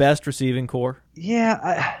NFL's best receiving core?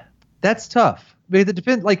 Yeah, that's tough. Because it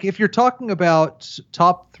depends. Like if you're talking about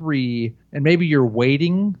top 3 and maybe you're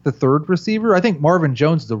waiting the third receiver, I think Marvin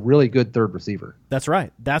Jones is a really good third receiver. That's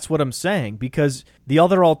right. That's what I'm saying, because the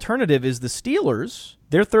other alternative is the Steelers.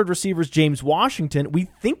 Their third receiver is James Washington. We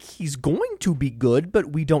think he's going to be good,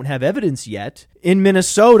 but we don't have evidence yet. In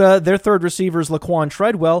Minnesota, their third receiver is Laquan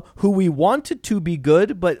Treadwell, who we wanted to be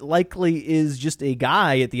good, but likely is just a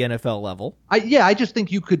guy at the NFL level. I just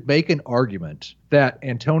think you could make an argument that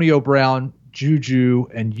Antonio Brown, Juju,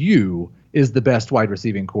 and you is the best wide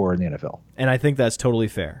receiving core in the NFL. And I think that's totally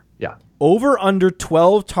fair. Yeah. Over under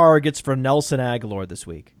 12 targets for Nelson Aguilar this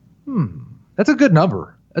week. That's a good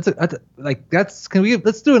number. Let's do an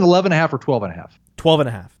 11.5 or 12.5.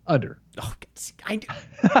 12.5. Under. Oh,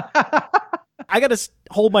 I got to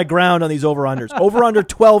hold my ground on these over-unders. Over-under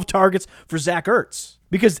 12 targets for Zach Ertz.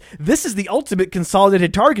 Because this is the ultimate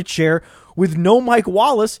consolidated target share with no Mike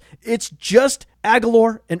Wallace. It's just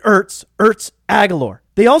Aguilar and Ertz. Ertz, Aguilar.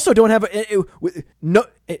 They also don't have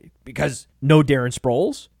because no Darren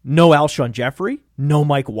Sproles, no Alshon Jeffrey, no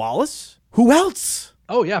Mike Wallace. Who else?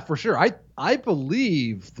 Oh, yeah, for sure. I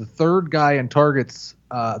believe the third guy in targets,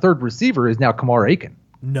 third receiver is now Kamar Aiken.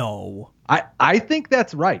 No. I think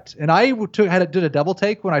that's right. And I did a double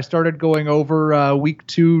take when I started going over week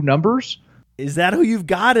 2 numbers. Is that who you've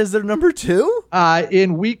got as their number 2?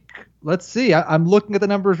 In week, let's see, I'm looking at the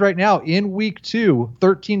numbers right now. In week 2,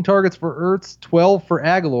 13 targets for Ertz, 12 for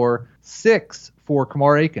Aguilar, 6 for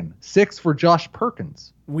Kamar Aiken, 6 for Josh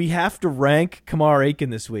Perkins. We have to rank Kamar Aiken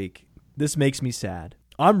this week. This makes me sad.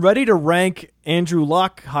 I'm ready to rank Andrew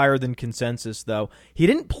Luck higher than consensus, though. He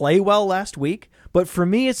didn't play well last week, but for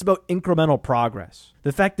me, it's about incremental progress.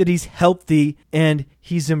 The fact that he's healthy and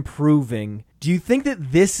he's improving. Do you think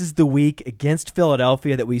that this is the week against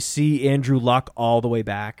Philadelphia that we see Andrew Luck all the way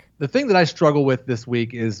back? The thing that I struggle with this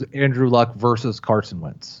week is Andrew Luck versus Carson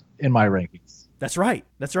Wentz in my rankings. That's right.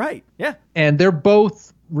 That's right. Yeah. And they're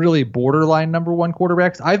both really borderline number 1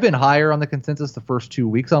 quarterbacks. I've been higher on the consensus the first 2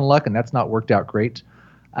 weeks on Luck, and that's not worked out great.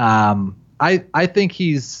 I think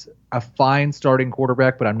he's a fine starting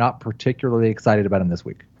quarterback, but I'm not particularly excited about him this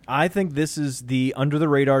week. I think this is the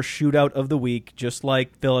under-the-radar shootout of the week, just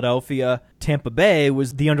like Philadelphia Tampa Bay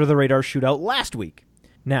was the under-the-radar shootout last week.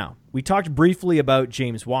 Now, we talked briefly about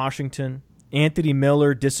James Washington. Anthony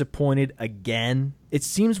Miller disappointed again. It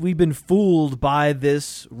seems we've been fooled by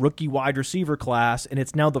this rookie wide receiver class, and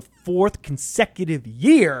it's now the 4th consecutive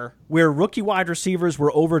year where rookie wide receivers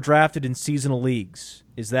were overdrafted in seasonal leagues.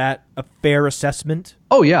 Is that a fair assessment?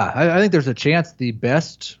 Oh, yeah. I think there's a chance the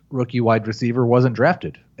best rookie wide receiver wasn't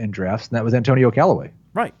drafted in drafts, and that was Antonio Callaway.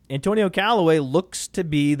 Right. Antonio Callaway looks to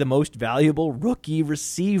be the most valuable rookie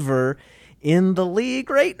receiver in the league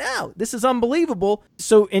right now. This is unbelievable.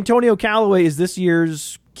 So Antonio Callaway is this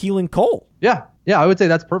year's Keelan Cole. Yeah, I would say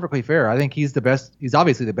that's perfectly fair. I think he's the best. He's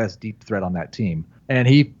obviously the best deep threat on that team, and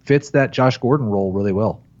he fits that Josh Gordon role really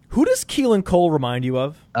well. Who does Keelan Cole remind you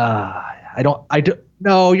of? I don't.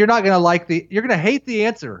 No, you're not gonna you're gonna hate the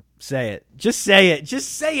answer. Say it. Just say it.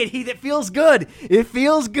 Just say it, Heath. It feels good. It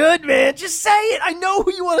feels good, man. Just say it. I know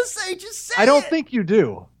who you want to say. Just say it. I don't think you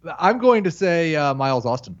do. I'm going to say Miles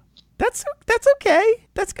Austin. That's okay.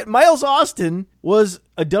 That's good. Miles Austin was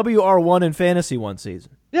a WR1 in fantasy one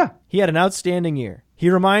season. Yeah. He had an outstanding year. He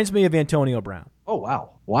reminds me of Antonio Brown. Oh,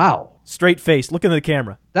 wow. Straight face. Look into the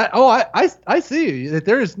camera. I see that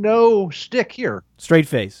there is no shtick here. Straight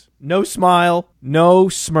face. No smile. No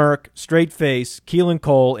smirk. Straight face. Keelan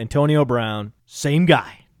Cole, Antonio Brown. Same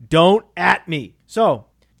guy. Don't at me. So,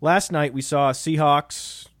 last night we saw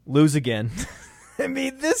Seahawks lose again. I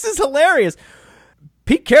mean, this is hilarious.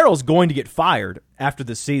 Pete Carroll's going to get fired after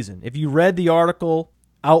this season. If you read the article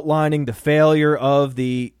outlining the failure of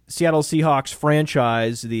the Seattle Seahawks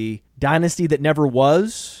franchise, the dynasty that never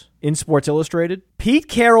was, in Sports Illustrated, Pete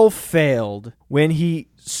Carroll failed when he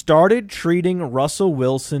started treating Russell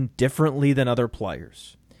Wilson differently than other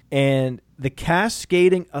players. And the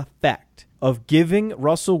cascading effect of giving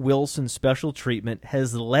Russell Wilson special treatment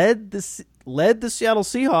has led the Seattle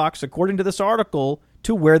Seahawks, according to this article,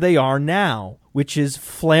 to where they are now, which is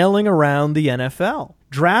flailing around the NFL,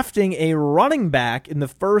 drafting a running back in the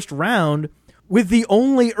first round with the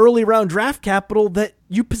only early round draft capital that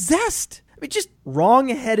you possessed. I mean, just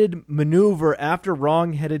wrong-headed maneuver after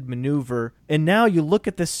wrong-headed maneuver. And now you look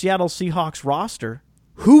at the Seattle Seahawks roster.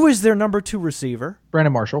 Who is their number 2 receiver?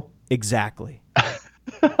 Brandon Marshall. Exactly.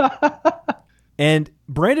 And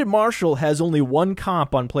Brandon Marshall has only one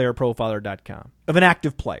comp on playerprofiler.com of an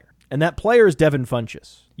active player. And that player is Devin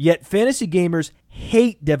Funchess. Yet fantasy gamers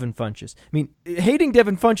hate Devin Funchess. I mean, hating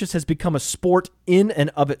Devin Funchess has become a sport in and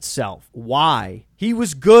of itself. Why? He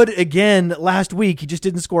was good again last week. He just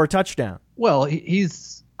didn't score a touchdown. Well,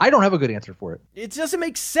 I don't have a good answer for it. It doesn't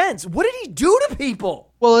make sense. What did he do to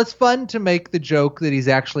people? Well, it's fun to make the joke that he's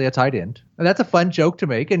actually a tight end. And that's a fun joke to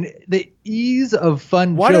make. And the ease of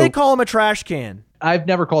fun Why do they call him a trash can? I've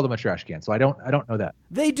never called him a trash can, so I don't know that.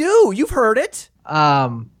 They do. You've heard it.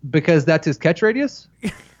 Because that's his catch radius.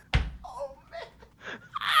 Oh, man.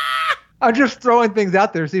 I'm just throwing things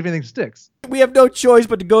out there, see if anything sticks. We have no choice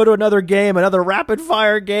but to go to another game, another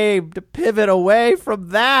rapid-fire game, to pivot away from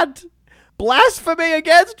that. Blasphemy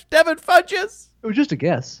against Devin Funchess. It was just a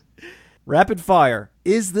guess. Rapid fire.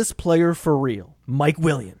 Is this player for real? Mike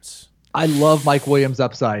Williams. I love Mike Williams'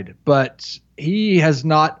 upside, but he has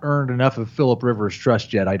not earned enough of Phillip Rivers'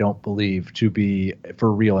 trust yet, I don't believe, to be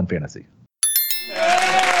for real in fantasy.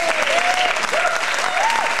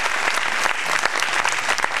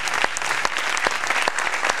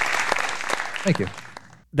 Thank you.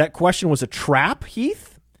 That question was a trap,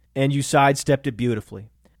 Heath, and you sidestepped it beautifully.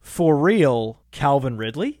 For real, Calvin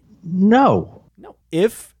Ridley? No.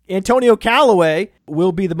 If Antonio Callaway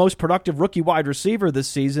will be the most productive rookie wide receiver this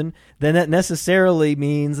season, then that necessarily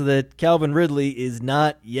means that Calvin Ridley is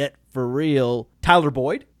not yet for real. Tyler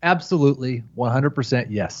Boyd? Absolutely. 100%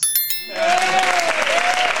 yes.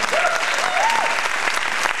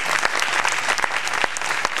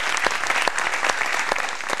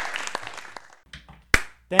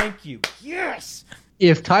 Thank you. Yes.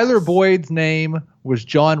 If Tyler Boyd's name was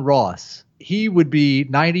John Ross, he would be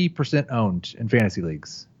 90% owned in fantasy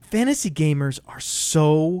leagues. Fantasy gamers are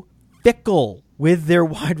so fickle with their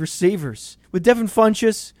wide receivers. With Devin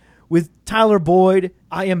Funchess, with Tyler Boyd,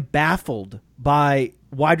 I am baffled by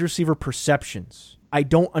wide receiver perceptions. I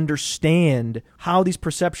don't understand how these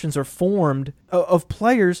perceptions are formed of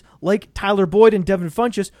players like Tyler Boyd and Devin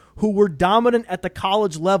Funchess who were dominant at the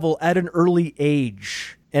college level at an early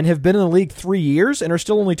age and have been in the league 3 years and are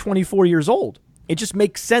still only 24 years old. It just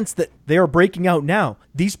makes sense that they are breaking out now.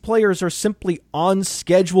 These players are simply on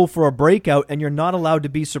schedule for a breakout, and you're not allowed to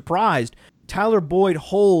be surprised. Tyler Boyd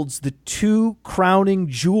holds the 2 crowning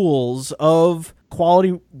jewels of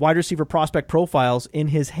quality wide receiver prospect profiles in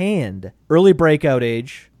his hand. Early breakout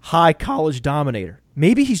age, high college dominator.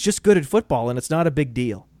 Maybe he's just good at football, and it's not a big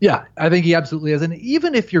deal. Yeah, I think he absolutely is. And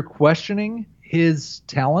even if you're questioning his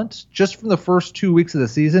talent, just from the first 2 weeks of the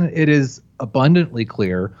season, it is abundantly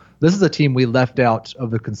clear. This is a team we left out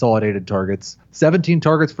of the consolidated targets. 17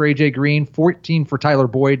 targets for A.J. Green, 14 for Tyler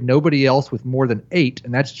Boyd, nobody else with more than 8,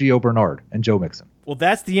 and that's Gio Bernard and Joe Mixon. Well,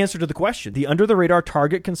 that's the answer to the question. The under-the-radar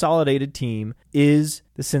target consolidated team is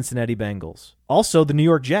the Cincinnati Bengals. Also, the New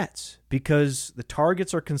York Jets, because the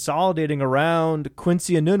targets are consolidating around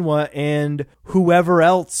Quincy Enunwa and whoever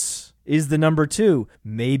else is the number 2.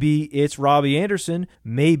 Maybe it's Robbie Anderson.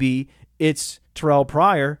 Maybe it's Terrell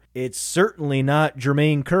Pryor. It's certainly not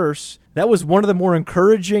Jermaine Kearse. That was one of the more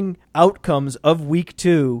encouraging outcomes of week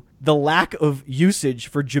 2, the lack of usage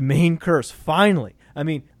for Jermaine Kearse. Finally, I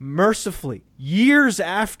mean, mercifully, years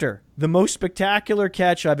after the most spectacular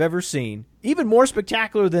catch I've ever seen, even more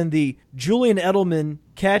spectacular than the Julian Edelman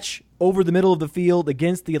catch over the middle of the field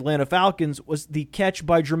against the Atlanta Falcons, was the catch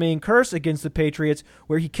by Jermaine Kearse against the Patriots,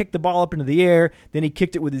 where he kicked the ball up into the air, then he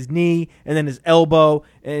kicked it with his knee, and then his elbow,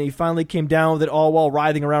 and he finally came down with it all while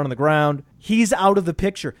writhing around on the ground. He's out of the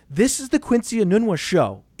picture. This is the Quincy Enunwa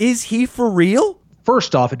show. Is he for real?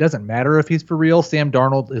 First off, it doesn't matter if he's for real. Sam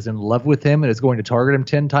Darnold is in love with him and is going to target him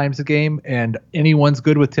 10 times a game, and anyone's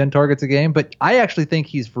good with 10 targets a game. But I actually think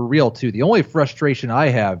he's for real, too. The only frustration I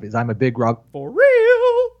have is I'm a big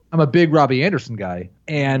Robbie Anderson guy,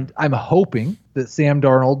 and I'm hoping that Sam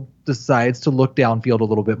Darnold decides to look downfield a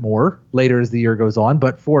little bit more later as the year goes on.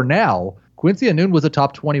 But for now, Quincy Enunwa was a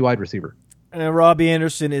top 20 wide receiver. Robbie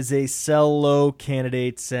Anderson is a sell-low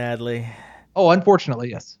candidate, sadly. Oh,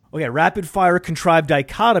 unfortunately, yes. Okay, rapid fire contrived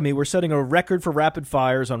dichotomy. We're setting a record for rapid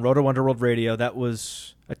fires on Roto Underworld Radio. That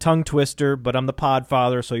was a tongue twister, but I'm the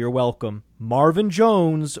podfather, so you're welcome. Marvin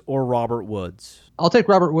Jones or Robert Woods? I'll take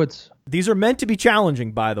Robert Woods. These are meant to be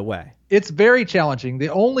challenging, by the way. It's very challenging. The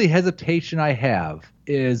only hesitation I have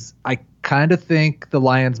is I kind of think the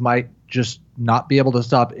Lions might just not be able to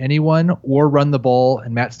stop anyone or run the ball,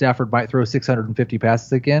 and Matt Stafford might throw 650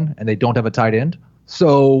 passes again, and they don't have a tight end.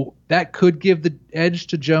 So that could give the edge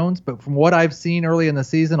to Jones, but from what I've seen early in the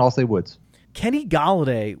season, I'll say Woods. Kenny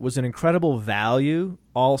Golladay was an incredible value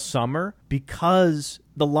all summer because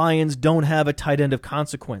the Lions don't have a tight end of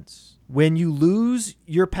consequence. When you lose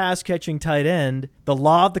your pass-catching tight end, the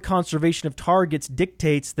law of the conservation of targets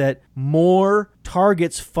dictates that more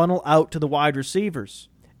targets funnel out to the wide receivers.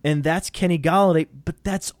 And that's Kenny Golladay, but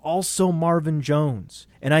that's also Marvin Jones.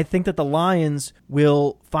 And I think that the Lions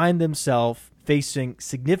will find themselves facing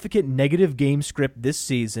significant negative game script this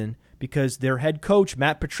season because their head coach,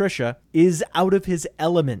 Matt Patricia, is out of his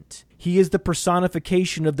element. He is the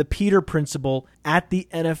personification of the Peter principle at the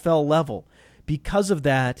NFL level. Because of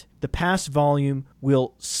that, the pass volume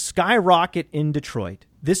will skyrocket in Detroit.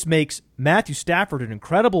 This makes Matthew Stafford an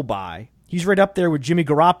incredible buy. He's right up there with Jimmy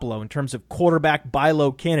Garoppolo in terms of quarterback buy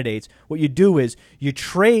low candidates. What you do is you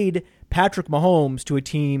trade Patrick Mahomes to a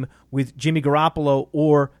team with Jimmy Garoppolo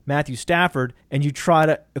or Matthew Stafford, and you try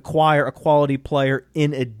to acquire a quality player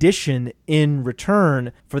in addition in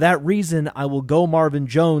return. For that reason, I will go Marvin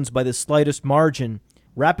Jones by the slightest margin.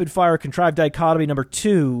 Rapid fire contrived dichotomy number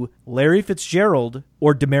 2, Larry Fitzgerald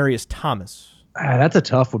or Demaryius Thomas? That's a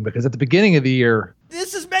tough one because at the beginning of the year,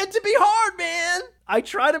 this is meant to be hard, man. I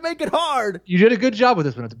try to make it hard. You did a good job with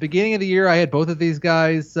this one. At the beginning of the year, I had both of these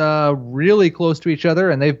guys really close to each other,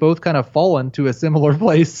 and they've both kind of fallen to a similar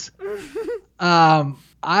place.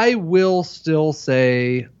 I will still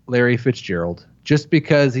say Larry Fitzgerald, just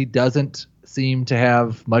because he doesn't seem to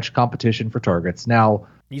have much competition for targets. Now,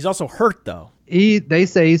 he's also hurt, though. They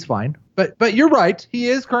say he's fine, but you're right. He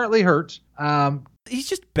is currently hurt. He's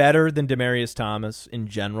just better than Demaryius Thomas in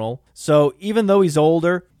general. So even though he's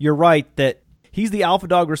older, you're right that he's the alpha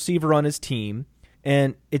dog receiver on his team,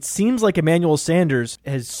 and it seems like Emmanuel Sanders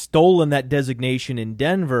has stolen that designation in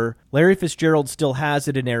Denver. Larry Fitzgerald still has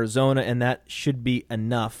it in Arizona, and that should be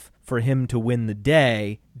enough for him to win the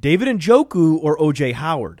day. David Njoku or O.J.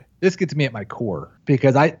 Howard? This gets me at my core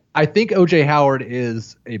because I think O.J. Howard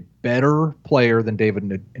is a better player than David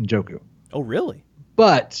Njoku. Oh, really?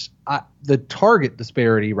 But the target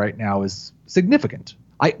disparity right now is significant.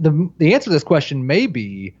 The answer to this question may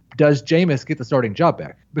be, does Jameis get the starting job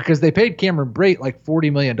back? Because they paid Cameron Brate like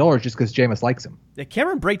 $40 million just because Jameis likes him. Yeah,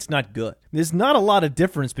 Cameron Brate's not good. There's not a lot of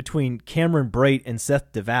difference between Cameron Brate and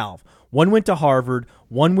Seth DeValve. One went to Harvard,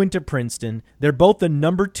 one went to Princeton. They're both the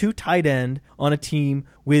number 2 tight end on a team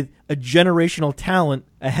with a generational talent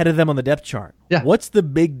ahead of them on the depth chart. Yeah. What's the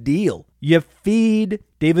big deal? You feed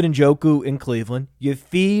David Njoku in Cleveland. You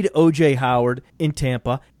feed O.J. Howard in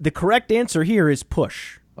Tampa. The correct answer here is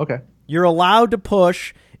push. Okay. You're allowed to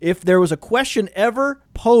push. If there was a question ever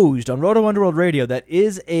posed on Roto Underworld Radio that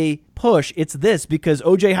is a push, it's this, because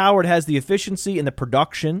O.J. Howard has the efficiency and the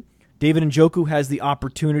production David Njoku has the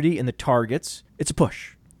opportunity and the targets. It's a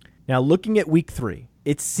push. Now, looking at week 3,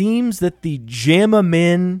 it seems that the jam 'em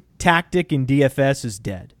in tactic in DFS is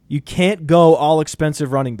dead. You can't go all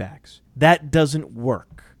expensive running backs. That doesn't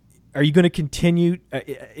work. Are you going to continue?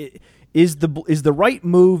 Is the right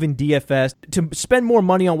move in DFS to spend more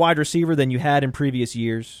money on wide receiver than you had in previous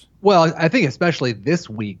years? Well, I think especially this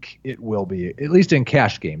week it will be, at least in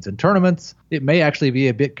cash games. In tournaments, it may actually be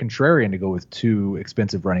a bit contrarian to go with 2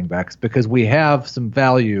 expensive running backs because we have some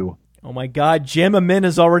value. Oh my God, Jam 'em in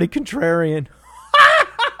is already contrarian.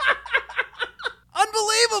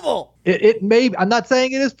 Unbelievable. It may, I'm not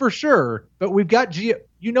saying it is for sure, but we've got you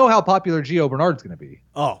know how popular Gio Bernard's going to be.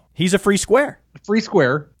 Oh, he's a free square. Free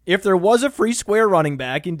square. If there was a free square running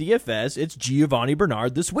back in DFS, it's Giovanni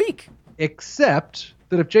Bernard this week. Except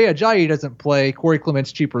that if Jay Ajayi doesn't play, Corey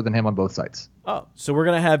Clement's cheaper than him on both sides. Oh, so we're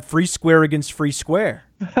going to have free square against free square.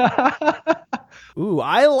 Ooh,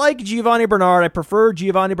 I like Giovanni Bernard. I prefer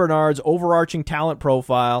Giovanni Bernard's overarching talent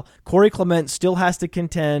profile. Corey Clement still has to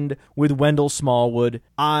contend with Wendell Smallwood.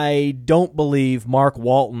 I don't believe Mark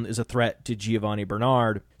Walton is a threat to Giovanni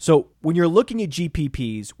Bernard. So when you're looking at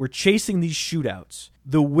GPPs, we're chasing these shootouts.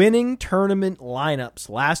 The winning tournament lineups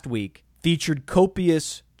last week featured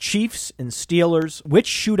copious Chiefs and Steelers. Which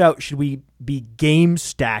shootout should we be game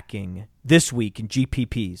stacking this week in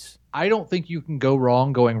GPPs? I don't think you can go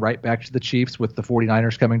wrong going right back to the Chiefs with the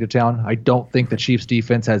 49ers coming to town. I don't think the Chiefs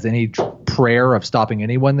defense has any prayer of stopping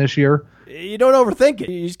anyone this year. You don't overthink it.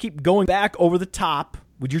 You just keep going back over the top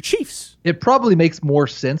with your Chiefs. It probably makes more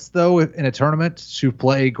sense, though, in a tournament to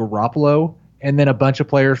play Garoppolo and then a bunch of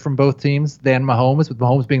players from both teams than Mahomes, with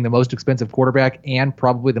Mahomes being the most expensive quarterback and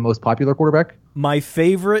probably the most popular quarterback. My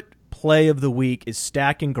favorite play of the week is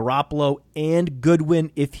stacking Garoppolo and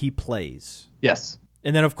Goodwin if he plays. Yes.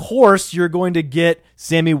 And then, of course, you're going to get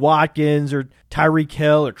Sammy Watkins or Tyreek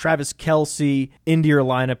Hill or Travis Kelce into your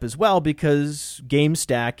lineup as well because game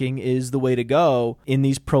stacking is the way to go in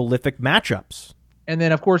these prolific matchups. And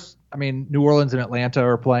then, of course, I mean, New Orleans and Atlanta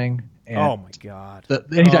are playing. And oh, my God.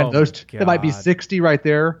 Anytime that might be 60 right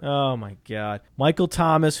there. Oh, my God. Michael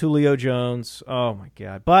Thomas, Julio Jones. Oh, my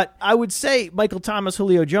God. But I would say Michael Thomas,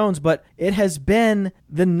 Julio Jones, but it has been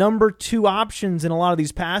the number 2 options in a lot of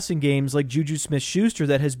these passing games like Juju Smith-Schuster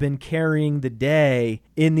that has been carrying the day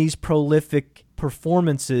in these prolific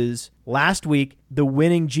performances. Last week, the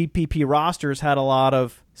winning GPP rosters had a lot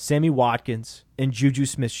of Sammy Watkins and Juju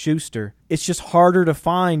Smith-Schuster. It's just harder to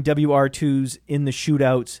find WR2s in the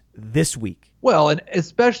shootouts this week. Well, and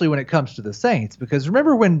especially when it comes to the Saints, because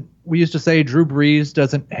remember when we used to say Drew Brees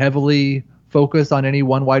doesn't heavily focus on any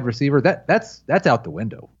one wide receiver? That's out the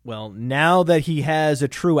window. Well, now that he has a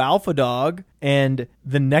true alpha dog and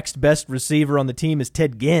the next best receiver on the team is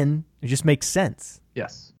Ted Ginn, it just makes sense.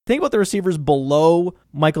 Yes. Think about the receivers below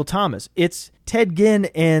Michael Thomas. It's Ted Ginn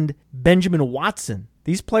and Benjamin Watson.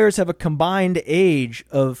 These players have a combined age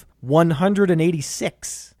of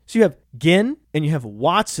 186. So you have Ginn and you have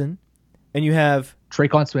Watson and you have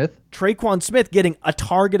Traquan Smith getting a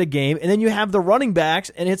target a game, and then you have the running backs,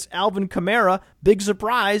 and it's Alvin Kamara. Big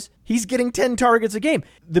surprise, he's getting 10 targets a game.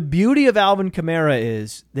 The beauty of Alvin Kamara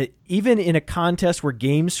is that even in a contest where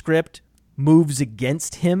game script moves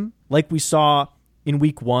against him, like we saw in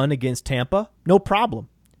week 1 against Tampa, no problem.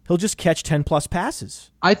 He'll just catch 10-plus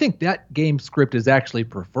passes. I think that game script is actually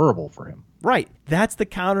preferable for him. Right. That's the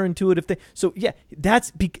counterintuitive thing. So, yeah,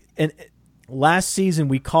 and last season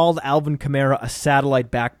we called Alvin Kamara a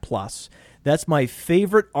satellite back plus. That's my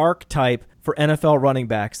favorite archetype for NFL running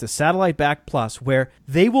backs, the satellite back plus, where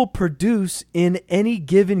they will produce in any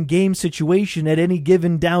given game situation at any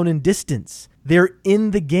given down and distance. They're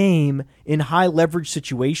in the game in high leverage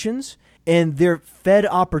situations, and they're fed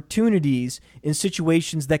opportunities in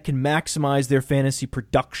situations that can maximize their fantasy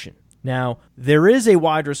production. Now, there is a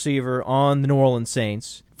wide receiver on the New Orleans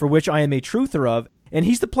Saints for which I am a truther of, and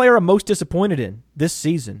he's the player I'm most disappointed in this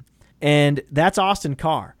season, and that's Austin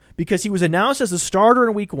Carr, because he was announced as a starter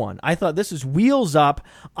in week 1. I thought, this is wheels up.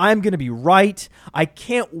 I'm going to be right. I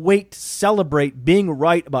can't wait to celebrate being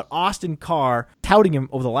right about Austin Carr, touting him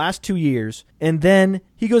over the last 2 years, and then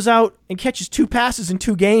he goes out and catches 2 passes in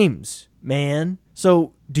 2 games. Man.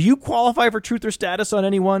 So do you qualify for truther status on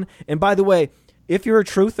anyone? And by the way, if you're a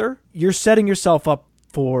truther, you're setting yourself up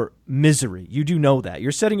for misery. You do know that.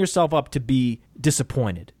 You're setting yourself up to be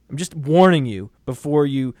disappointed. I'm just warning you before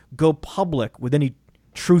you go public with any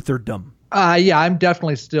trutherdom. Yeah, I'm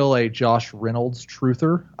definitely still a Josh Reynolds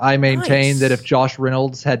truther. I maintain that if Josh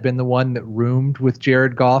Reynolds had been the one that roomed with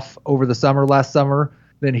Jared Goff over the last summer,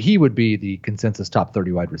 then he would be the consensus top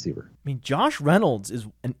 30 wide receiver. I mean, Josh Reynolds is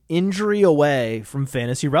an injury away from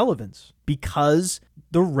fantasy relevance because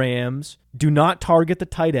the Rams do not target the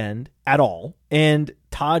tight end at all, and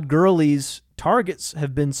Todd Gurley's targets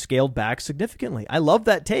have been scaled back significantly. I love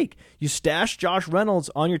that take. You stash Josh Reynolds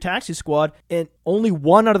on your taxi squad, and only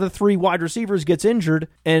 1 out of the 3 wide receivers gets injured,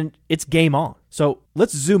 and it's game on. So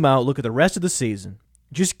let's zoom out, look at the rest of the season.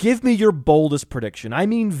 Just give me your boldest prediction. I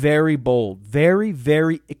mean very bold, very,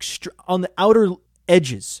 very on the outer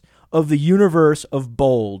edges of the universe of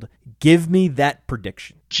bold. Give me that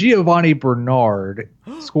prediction. Giovanni Bernard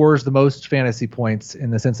scores the most fantasy points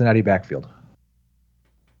in the Cincinnati backfield.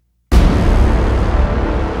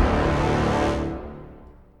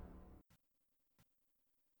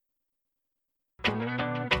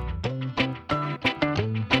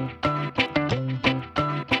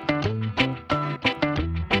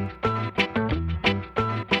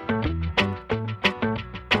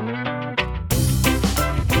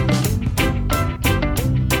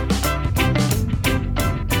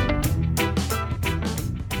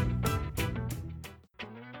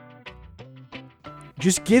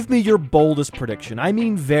 Just give me your boldest prediction. I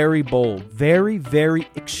mean very bold, very, very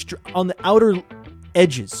on the outer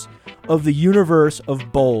edges of the universe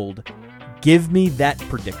of bold. Give me that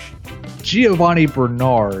prediction. Giovanni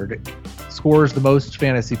Bernard scores the most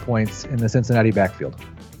fantasy points in the Cincinnati backfield.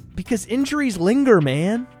 Because injuries linger,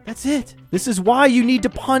 man. That's it. This is why you need to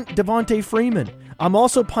punt Devontae Freeman. I'm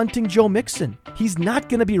also punting Joe Mixon. He's not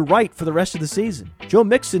going to be right for the rest of the season. Joe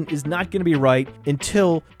Mixon is not going to be right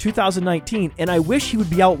until 2019, and I wish he would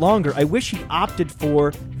be out longer. I wish he opted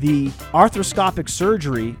for the arthroscopic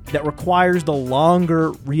surgery that requires the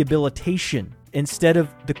longer rehabilitation instead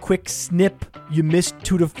of the quick snip, you missed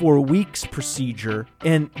 2 to 4 weeks procedure,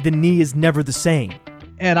 and the knee is never the same.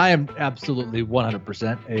 And I am absolutely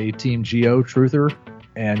 100% a Team Geo truther,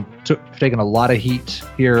 and taken a lot of heat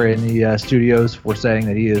here in the studios for saying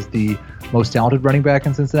that he is the most talented running back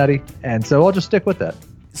in Cincinnati. And so I'll just stick with that.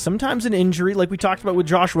 Sometimes an injury, like we talked about with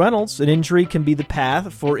Josh Reynolds, an injury can be the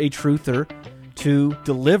path for a truther to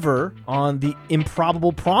deliver on the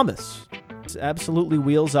improbable promise. It's absolutely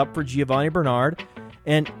wheels up for Giovanni Bernard.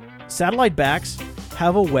 And satellite backs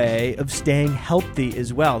have a way of staying healthy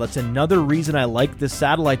as well. That's another reason I like the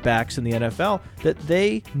satellite backs in the NFL, that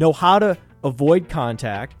they know how to avoid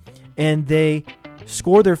contact, and they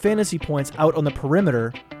score their fantasy points out on the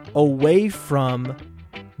perimeter away from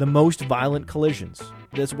the most violent collisions.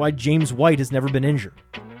 That's why James White has never been injured.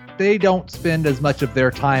 They don't spend as much of their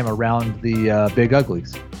time around the big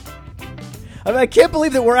uglies. I mean, I can't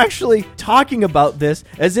believe that we're actually talking about this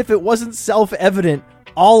as if it wasn't self-evident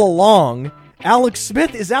all along. Alex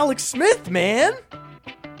Smith is Alex Smith, man.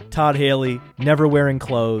 Todd Haley, never wearing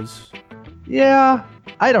clothes. Yeah,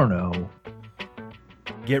 I don't know.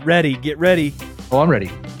 Get ready, get ready. Oh, I'm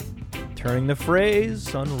ready. Turning the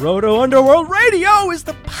phrase on Roto Underworld Radio is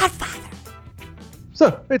the Podfather.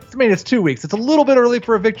 So, it's 2 weeks. It's a little bit early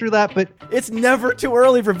for a victory lap, but It's never too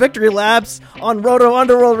early for victory laps on Roto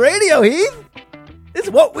Underworld Radio, Heath. It's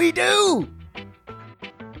what we do.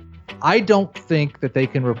 I don't think that they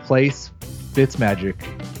can replace Fitzmagic.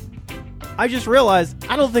 I just realized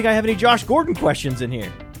I don't think I have any Josh Gordon questions in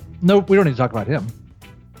here. Nope, we don't need to talk about him.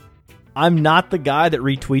 I'm not the guy that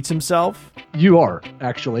retweets himself. You are,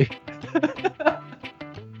 actually.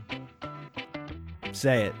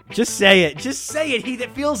 Say it. Just say it. Just say it, Heath. It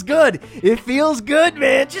feels good. It feels good,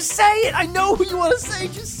 man. Just say it. I know who you want to say.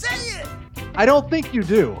 Just say it. I don't think you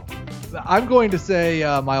do. I'm going to say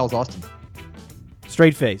Miles Austin.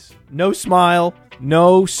 Straight face. No smile.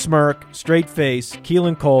 No smirk. Straight face.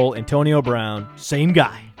 Keelan Cole. Antonio Brown. Same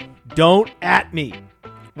guy. Don't at me.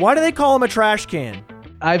 Why do they call him a trash can?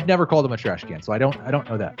 I've never called him a trash can, so I don't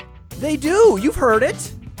know that. They do. You've heard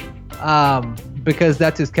it. Because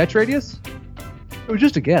that's his catch radius? It was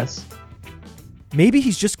just a guess. Maybe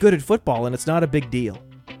he's just good at football and it's not a big deal.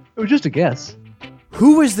 It was just a guess.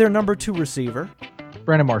 Who is their number 2 receiver?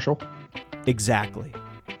 Brandon Marshall. Exactly.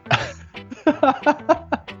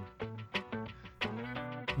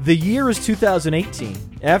 The year is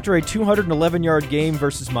 2018. After a 211-yard game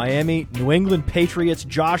versus Miami, New England Patriots'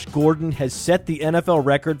 Josh Gordon has set the NFL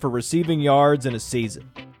record for receiving yards in a season.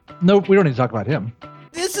 Nope, we don't need to talk about him.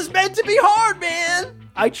 This is meant to be hard, man.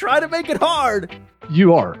 I try to make it hard.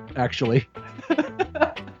 You are, actually.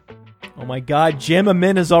 Oh my God, Jim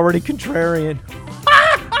Amin is already contrarian.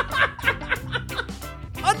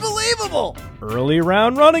 Unbelievable. Early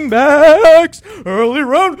round running backs. Early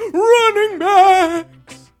round running backs.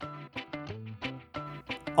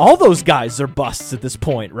 All those guys are busts at this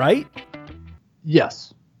point, right?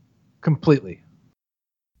 Yes, completely.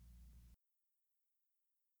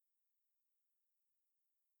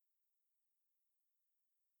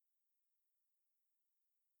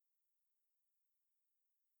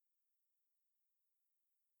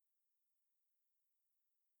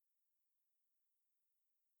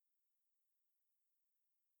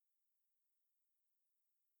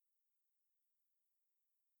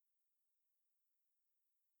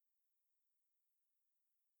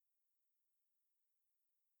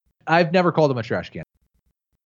 I've never called him a trash can.